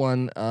close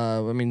one.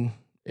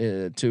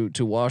 To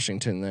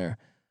Washington there.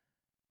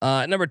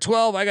 Number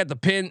 12, I got the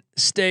Penn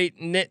State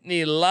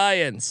Nittany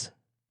Lions.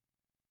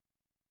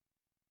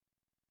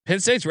 Penn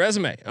State's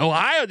resume.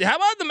 Ohio, how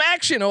about the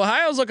action?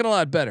 Ohio's looking a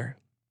lot better.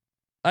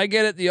 I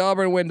get it. The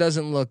Auburn win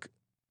doesn't look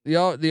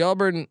the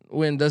Auburn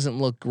win doesn't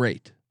look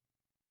great,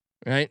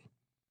 right?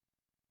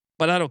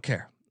 But I don't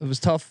care. It was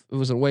tough. It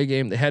was an away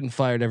game. They hadn't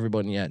fired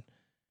everyone yet.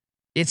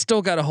 It's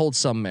still got to hold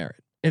some merit.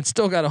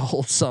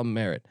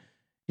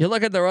 You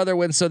look at their other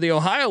wins. So the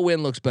Ohio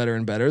win looks better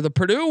and better. The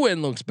Purdue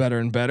win looks better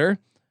and better.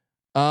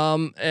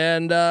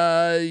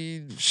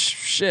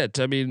 Shit.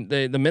 I mean,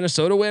 the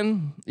Minnesota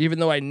win, even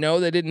though I know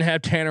they didn't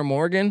have Tanner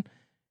Morgan,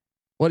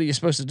 what are you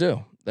supposed to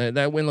do?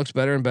 That win looks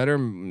better and better.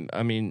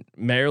 I mean,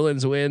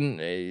 Maryland's win.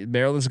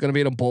 Maryland's going to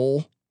be in a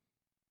bowl,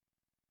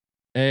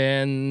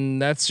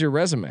 and that's your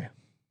resume.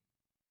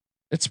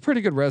 It's a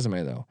pretty good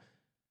resume though.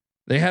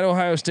 They had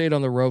Ohio State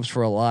on the ropes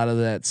for a lot of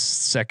that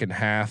second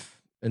half,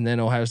 and then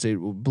Ohio State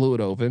blew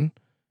it open.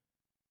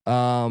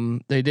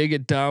 They did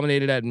get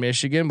dominated at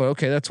Michigan, but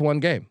okay, that's one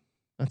game.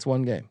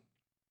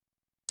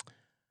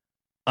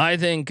 I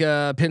think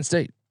Penn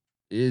State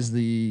is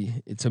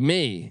to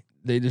me,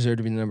 they deserve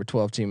to be the number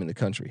 12 team in the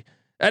country.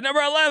 At number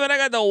 11, I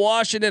got the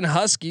Washington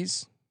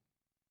Huskies.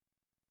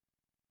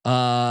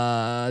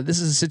 This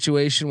is a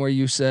situation where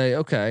you say,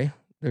 okay,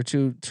 their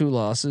two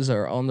losses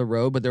are on the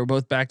road, but they were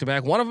both back to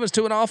back. One of them is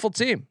to an awful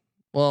team.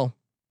 Well,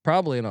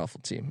 probably an awful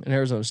team in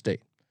Arizona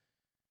State.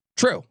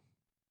 True.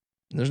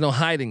 There's no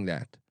hiding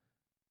that.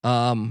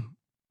 But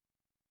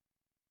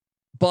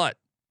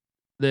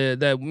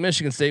the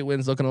Michigan State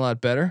win's looking a lot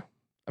better.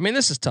 I mean,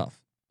 this is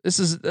tough. This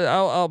is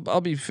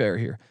I'll be fair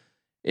here.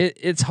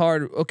 It's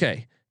hard.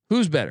 Okay,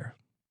 who's better,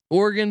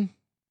 Oregon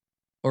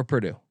or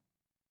Purdue?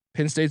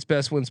 Penn State's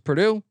best wins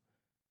Purdue.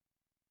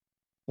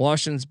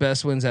 Washington's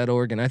best wins at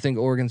Oregon. I think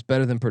Oregon's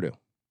better than Purdue.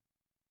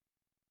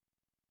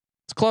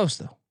 It's close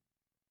though.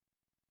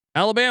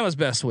 Alabama's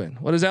best win.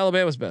 What is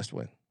Alabama's best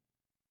win?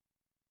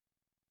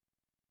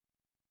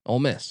 Ole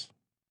Miss.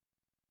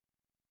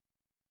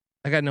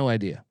 I got no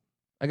idea.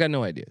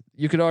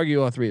 You could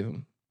argue all three of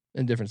them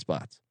in different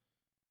spots.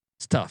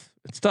 It's tough.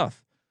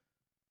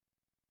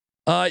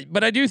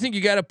 But I do think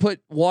you got to put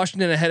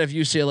Washington ahead of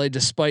UCLA,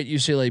 despite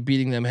UCLA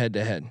beating them head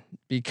to head,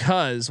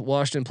 because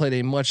Washington played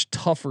a much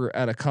tougher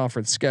out of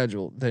conference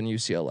schedule than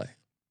UCLA.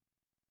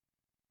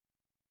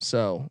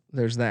 So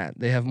there's that.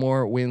 They have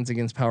more wins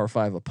against Power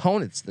 5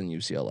 opponents than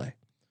UCLA.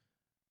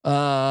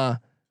 And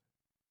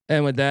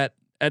with that,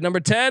 at number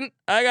 10,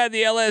 I got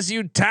the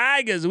LSU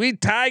Tigers. We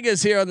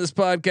Tigers here on this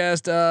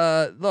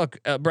podcast. Look,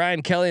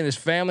 Brian Kelly and his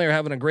family are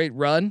having a great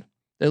run.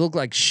 They look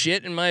like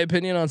shit, in my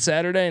opinion, on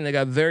Saturday, and they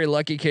got very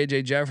lucky.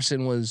 KJ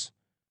Jefferson was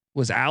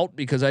out,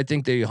 because I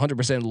think they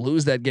 100%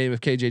 lose that game if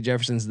KJ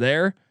Jefferson's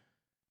there.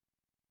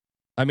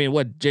 I mean,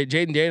 what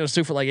Jaden Daniels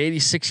threw for like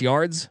 86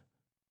 yards.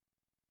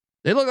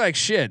 They look like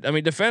shit. I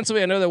mean,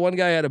 defensively, I know that one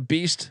guy had a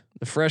beast.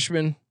 The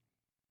freshman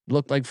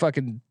looked like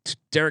fucking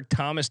Derek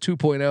Thomas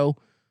 2.0,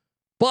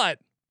 but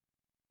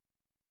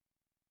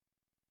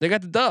they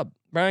got the dub.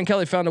 Brian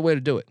Kelly found a way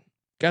to do it.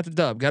 Got the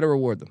dub. Got to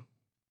reward them.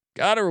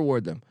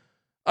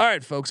 All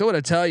right, folks, I want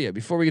to tell you,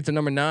 before we get to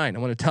number 9, I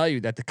want to tell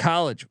you that the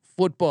College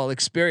Football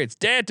Experience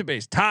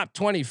Database Top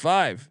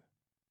 25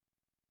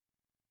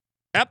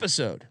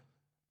 episode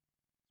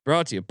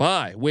brought to you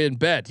by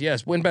WynnBET.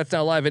 Yes, WynnBET's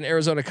now live in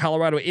Arizona,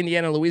 Colorado,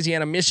 Indiana,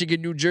 Louisiana,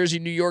 Michigan, New Jersey,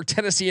 New York,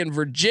 Tennessee, and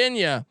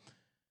Virginia.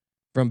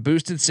 From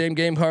boosted same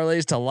game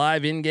parlays to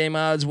live in-game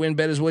odds,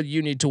 WynnBET is what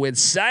you need to win.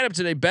 Sign up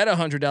today, bet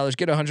 $100,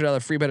 get a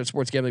 $100 free bet at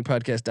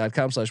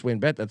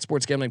sportsgamblingpodcast.com/WynnBET. That's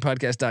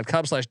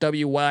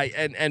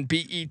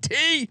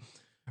sportsgamblingpodcast.com/WYNNBET.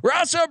 We're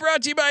also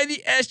brought to you by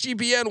the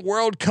SGPN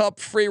World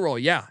Cup free roll.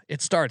 Yeah,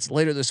 it starts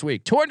later this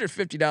week.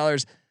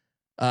 $250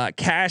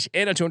 cash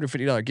and a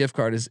 $250 gift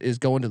card is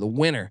going to the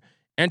winner.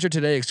 Enter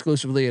today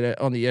exclusively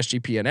on the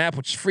SGPN app,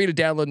 which is free to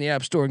download in the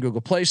App Store and Google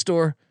Play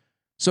Store.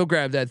 So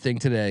grab that thing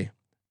today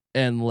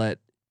and let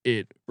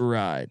it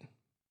ride.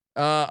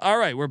 All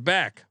right, we're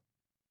back.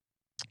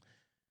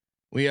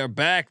 We are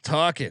back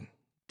talking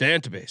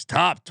database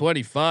top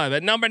 25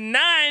 at number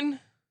 9. Let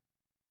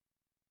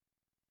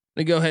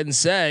me go ahead and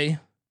say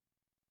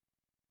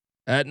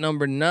at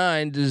number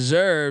 9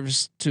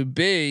 deserves to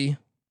be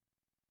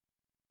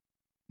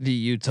the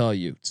Utah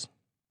Utes.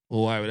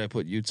 Well, why would I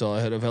put Utah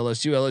ahead of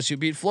LSU? LSU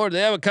beat Florida.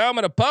 They have a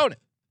common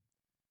opponent.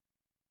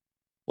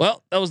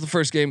 Well, that was the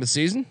first game of the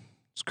season.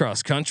 It's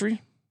cross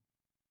country.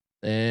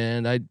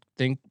 And I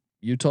think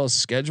Utah's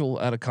schedule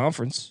out of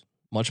conference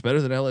much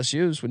better than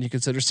LSU's when you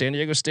consider San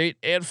Diego State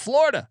and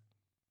Florida.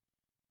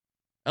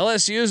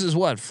 LSU's is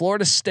what?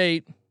 Florida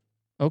State.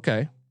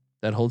 Okay.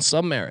 That holds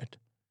some merit.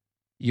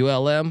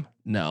 ULM?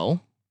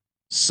 No.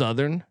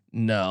 Southern?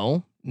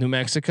 No. New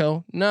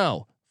Mexico?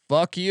 No.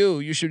 Fuck you.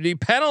 You should be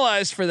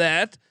penalized for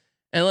that.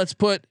 And let's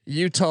put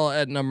Utah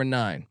at number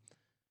 9.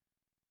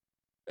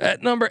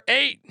 At number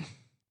 8,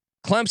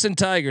 Clemson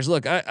Tigers.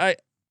 Look,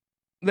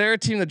 they're a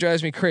team that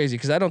drives me crazy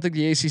because I don't think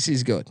the ACC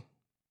is good.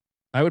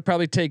 I would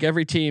probably take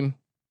every team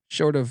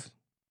short of.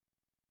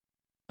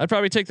 I'd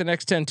probably take the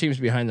next 10 teams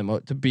behind them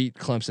to beat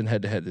Clemson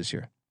head to head this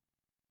year.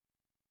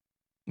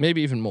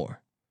 Maybe even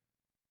more.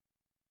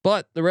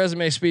 But the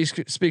resume speaks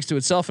to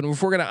itself, and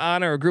if we're going to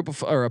honor a group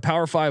of or a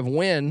Power 5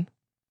 win,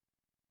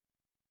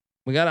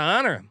 we got to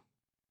honor them.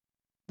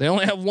 They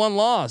only have one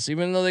loss,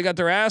 even though they got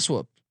their ass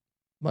whooped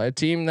by a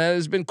team that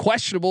has been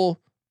questionable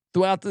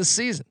throughout this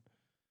season.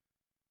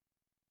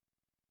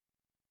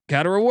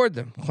 Got to reward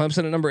them.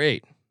 Clemson at number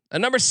 8.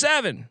 At number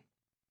 7,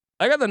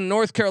 I got the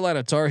North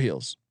Carolina Tar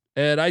Heels,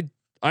 and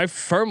I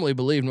firmly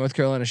believe North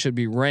Carolina should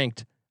be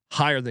ranked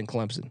higher than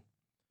Clemson.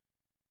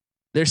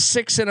 They're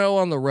 6-0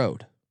 on the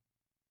road.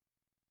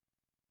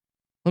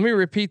 Let me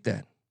repeat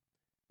that.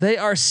 They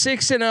are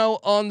 6-0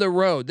 on the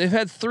road. They've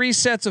had 3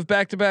 sets of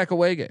back-to-back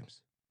away games.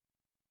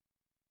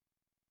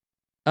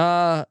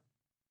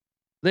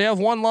 They have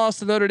one loss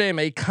to Notre Dame,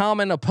 a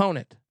common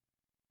opponent.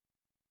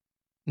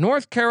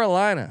 North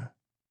Carolina,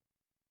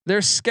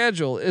 their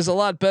schedule is a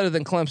lot better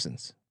than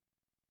Clemson's.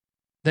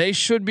 They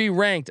should be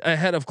ranked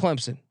ahead of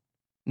Clemson.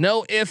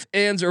 No ifs,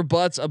 ands, or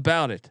buts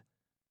about it.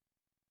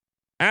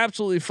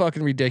 Absolutely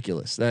fucking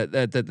ridiculous that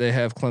they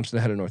have Clemson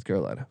ahead of North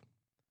Carolina.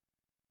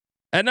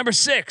 At number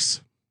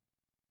 6,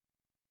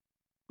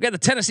 we got the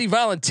Tennessee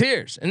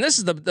Volunteers, and this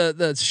is the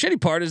shitty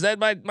part is that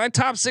my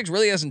top 6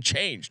 really hasn't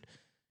changed.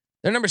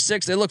 They're number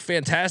 6. They look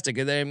fantastic,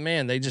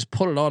 and they just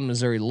put it on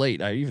Missouri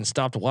late. I even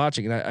stopped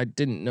watching, and I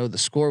didn't know the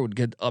score would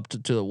get up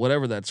to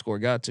whatever that score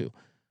got to,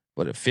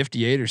 but at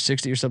 58 or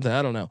 60 or something,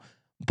 I don't know.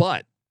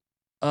 But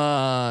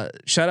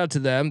shout out to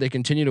them. They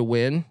continue to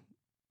win.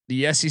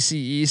 The SEC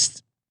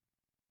East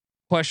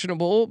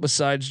questionable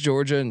besides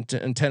Georgia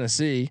and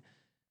Tennessee.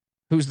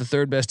 Who's the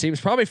third best team?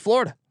 It's probably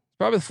Florida. It's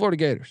probably the Florida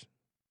Gators.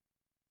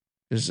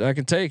 Because I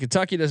can tell you,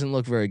 Kentucky doesn't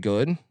look very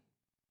good.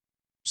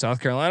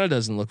 South Carolina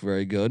doesn't look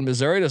very good.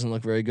 Missouri doesn't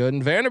look very good.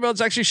 And Vanderbilt's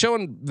actually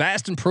showing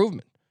vast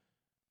improvement.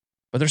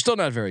 But they're still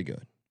not very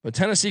good. But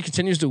Tennessee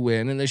continues to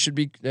win, and they should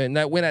be. And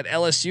that win at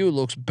LSU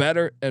looks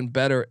better and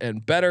better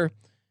and better.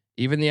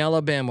 Even the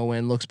Alabama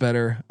win looks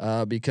better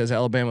because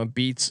Alabama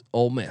beats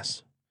Ole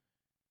Miss.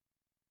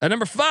 At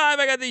number 5,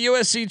 I got the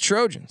USC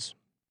Trojans.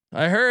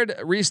 I heard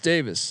Reese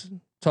Davis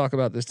talk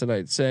about this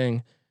tonight,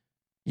 saying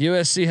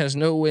USC has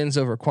no wins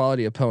over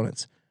quality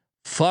opponents.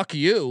 Fuck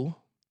you.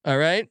 All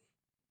right.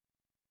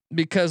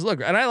 Because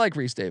look, and I like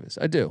Reese Davis,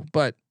 I do,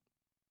 but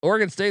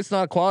Oregon State's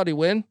not a quality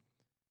win.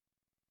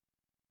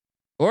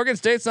 Oregon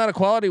State's not a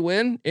quality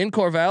win in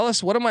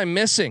Corvallis. What am I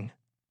missing?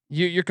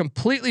 You're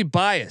completely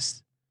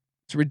biased.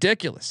 It's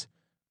ridiculous.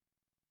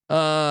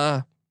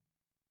 I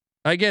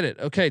get it.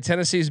 Okay,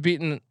 Tennessee's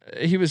beaten.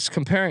 He was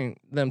comparing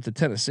them to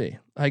Tennessee.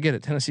 I get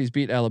it. Tennessee's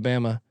beat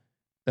Alabama.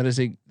 That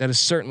is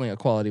certainly a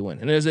quality win,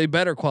 and it is a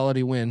better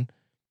quality win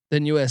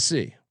than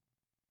USC.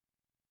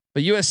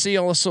 But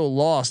USC also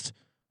lost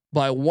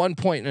by 1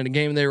 point in a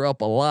game they were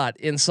up a lot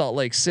in Salt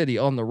Lake City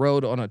on the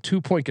road on a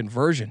 2-point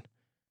conversion.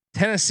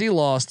 Tennessee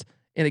lost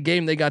in a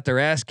game they got their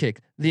ass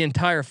kicked the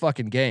entire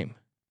fucking game.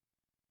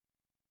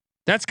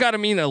 That's got to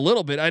mean a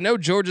little bit. I know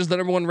Georgia's the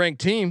number 1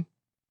 ranked team,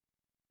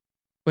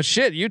 but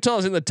shit,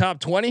 Utah's in the top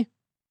 20,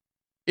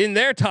 in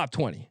their top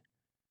 20.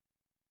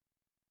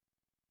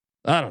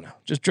 I don't know.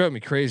 Just drove me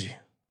crazy.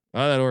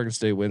 Oh, that Oregon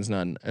State win's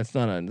it's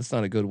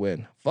not a good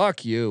win.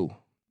 Fuck you.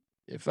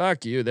 Yeah,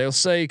 fuck you. They'll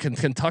say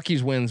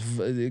Kentucky's wins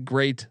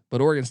great,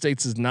 but Oregon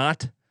State's is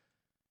not.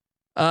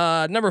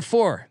 Number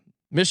 4,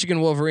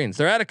 Michigan Wolverines.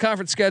 They're out of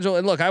conference schedule,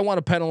 and look, I want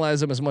to penalize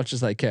them as much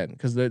as I can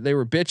because they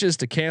were bitches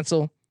to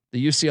cancel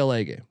the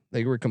UCLA game.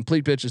 They were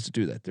complete bitches to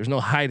do that. There's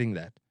no hiding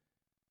that.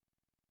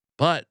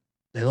 But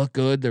they look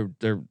good.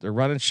 They're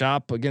running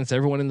shop against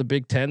everyone in the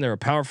Big Ten. They're a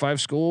Power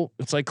 5 school.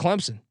 It's like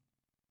Clemson.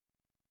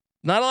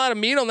 Not a lot of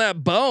meat on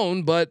that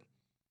bone, but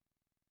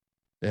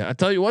yeah, I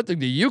tell you what, the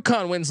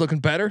UConn win's looking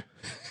better.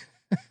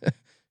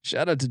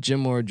 Shout out to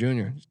Jim Mora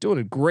Jr. He's doing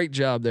a great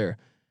job there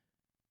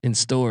in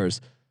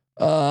stores.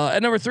 At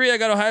number 3, I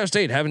got Ohio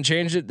State. Haven't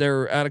changed it.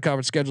 Their out of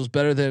conference schedule is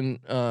better than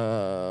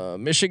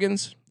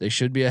Michigan's. They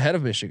should be ahead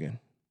of Michigan.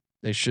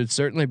 They should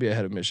certainly be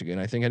ahead of Michigan.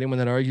 I think anyone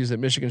that argues that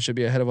Michigan should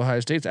be ahead of Ohio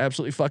State is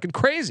absolutely fucking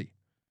crazy.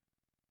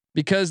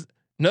 Because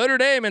Notre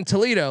Dame and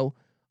Toledo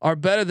are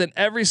better than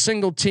every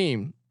single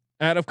team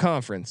out of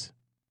conference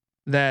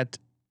that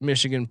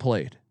Michigan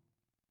played.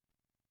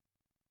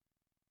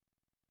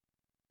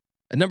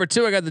 At number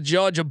 2, I got the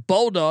Georgia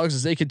Bulldogs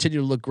as they continue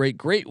to look great.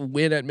 Great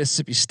win at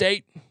Mississippi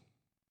State.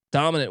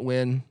 Dominant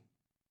win.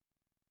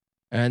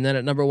 And then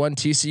at number 1,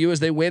 TCU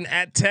as they win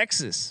at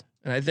Texas.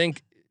 And I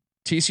think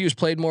TCU's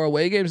played more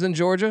away games than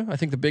Georgia. I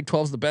think the Big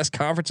 12 is the best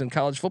conference in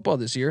college football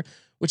this year,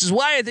 which is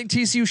why I think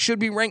TCU should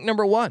be ranked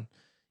number 1.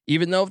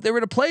 Even though if they were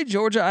to play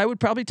Georgia, I would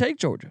probably take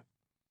Georgia.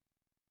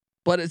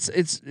 But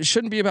it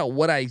shouldn't be about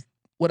what I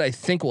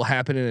think will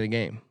happen in a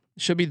game.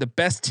 It should be the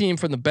best team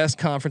from the best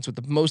conference with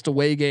the most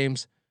away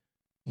games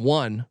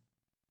won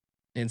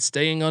and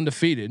staying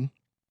undefeated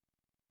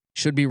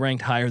should be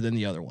ranked higher than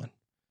the other one.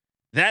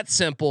 That's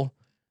simple.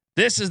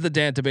 This is the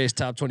Dantabase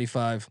Top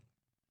 25.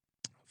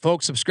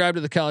 Folks, subscribe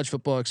to the College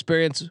Football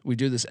Experience. We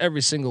do this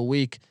every single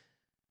week.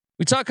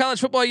 We talk college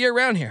football year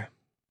round here.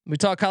 We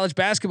talk college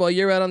basketball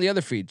year round on the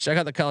other feed. Check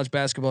out the College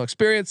Basketball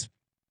Experience.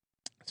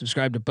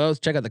 Subscribe to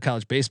both. Check out the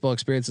College Baseball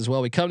Experience as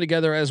well. We come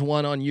together as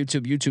one on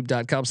YouTube,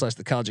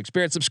 youtube.com/the College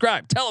Experience.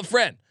 Subscribe. Tell a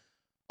friend.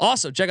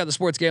 Also, check out the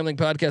Sports Gambling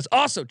Podcast.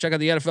 Also, check out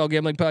the NFL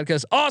Gambling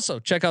Podcast. Also,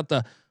 check out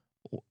the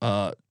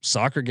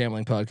soccer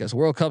gambling podcast.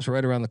 World Cup's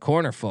right around the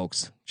corner,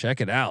 folks. Check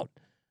it out.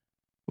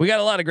 We got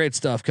a lot of great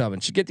stuff coming.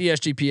 You should get the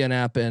SGPN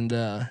app,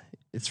 and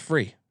it's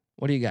free.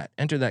 What do you got?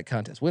 Enter that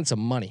contest. Win some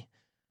money.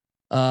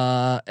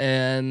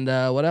 And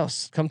what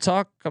else? Come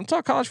talk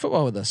college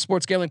football with us.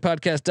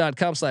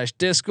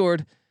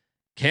 sportsgamblingpodcast.com/discord.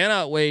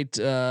 Cannot wait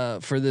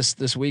for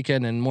this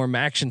weekend and more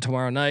action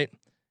tomorrow night.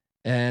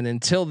 And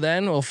until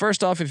then, well,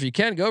 first off, if you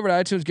can, go over to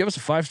iTunes, give us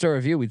a 5-star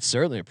review. We'd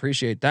certainly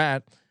appreciate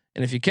that.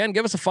 And if you can,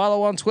 give us a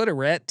follow on Twitter.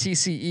 We're at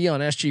TCE on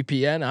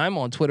SGPN. I'm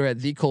on Twitter at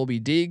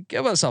TheColbyD.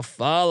 Give us a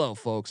follow,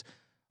 folks.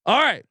 All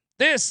right,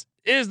 this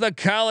is the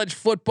college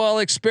football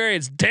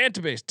experience,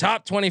 database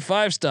top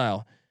 25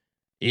 style.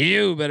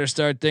 You better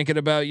start thinking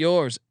about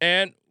yours.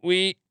 And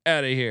we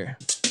out of here.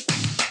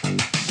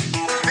 Thank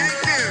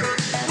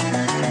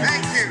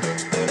you.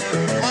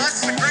 Well,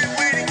 that's a great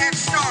way to get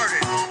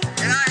started.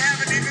 And I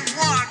haven't even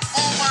won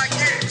all my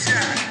games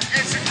yet.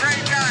 It's a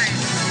great night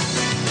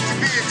to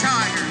be a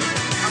Tiger.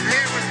 I'm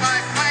here with my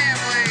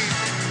family,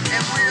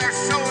 and we are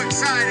so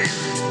excited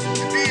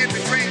to be in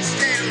the great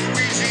state of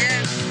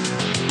Louisiana.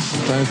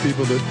 Sometimes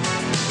people that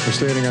are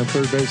standing on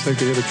third base think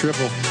they hit a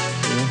triple.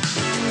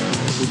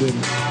 We didn't.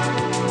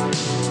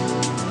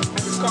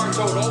 This car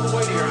towed all the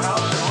way to your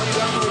house, and all you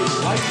got to do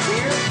is light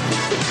beer.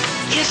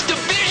 It's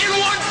Division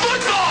I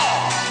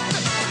football.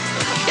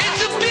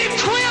 It's a Big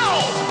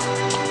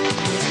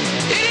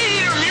 12. It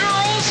ain't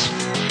intramurals.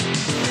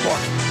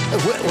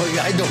 Well,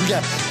 I don't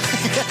get.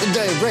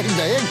 They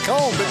ain't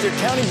cold, but they're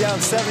counting down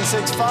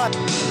 765.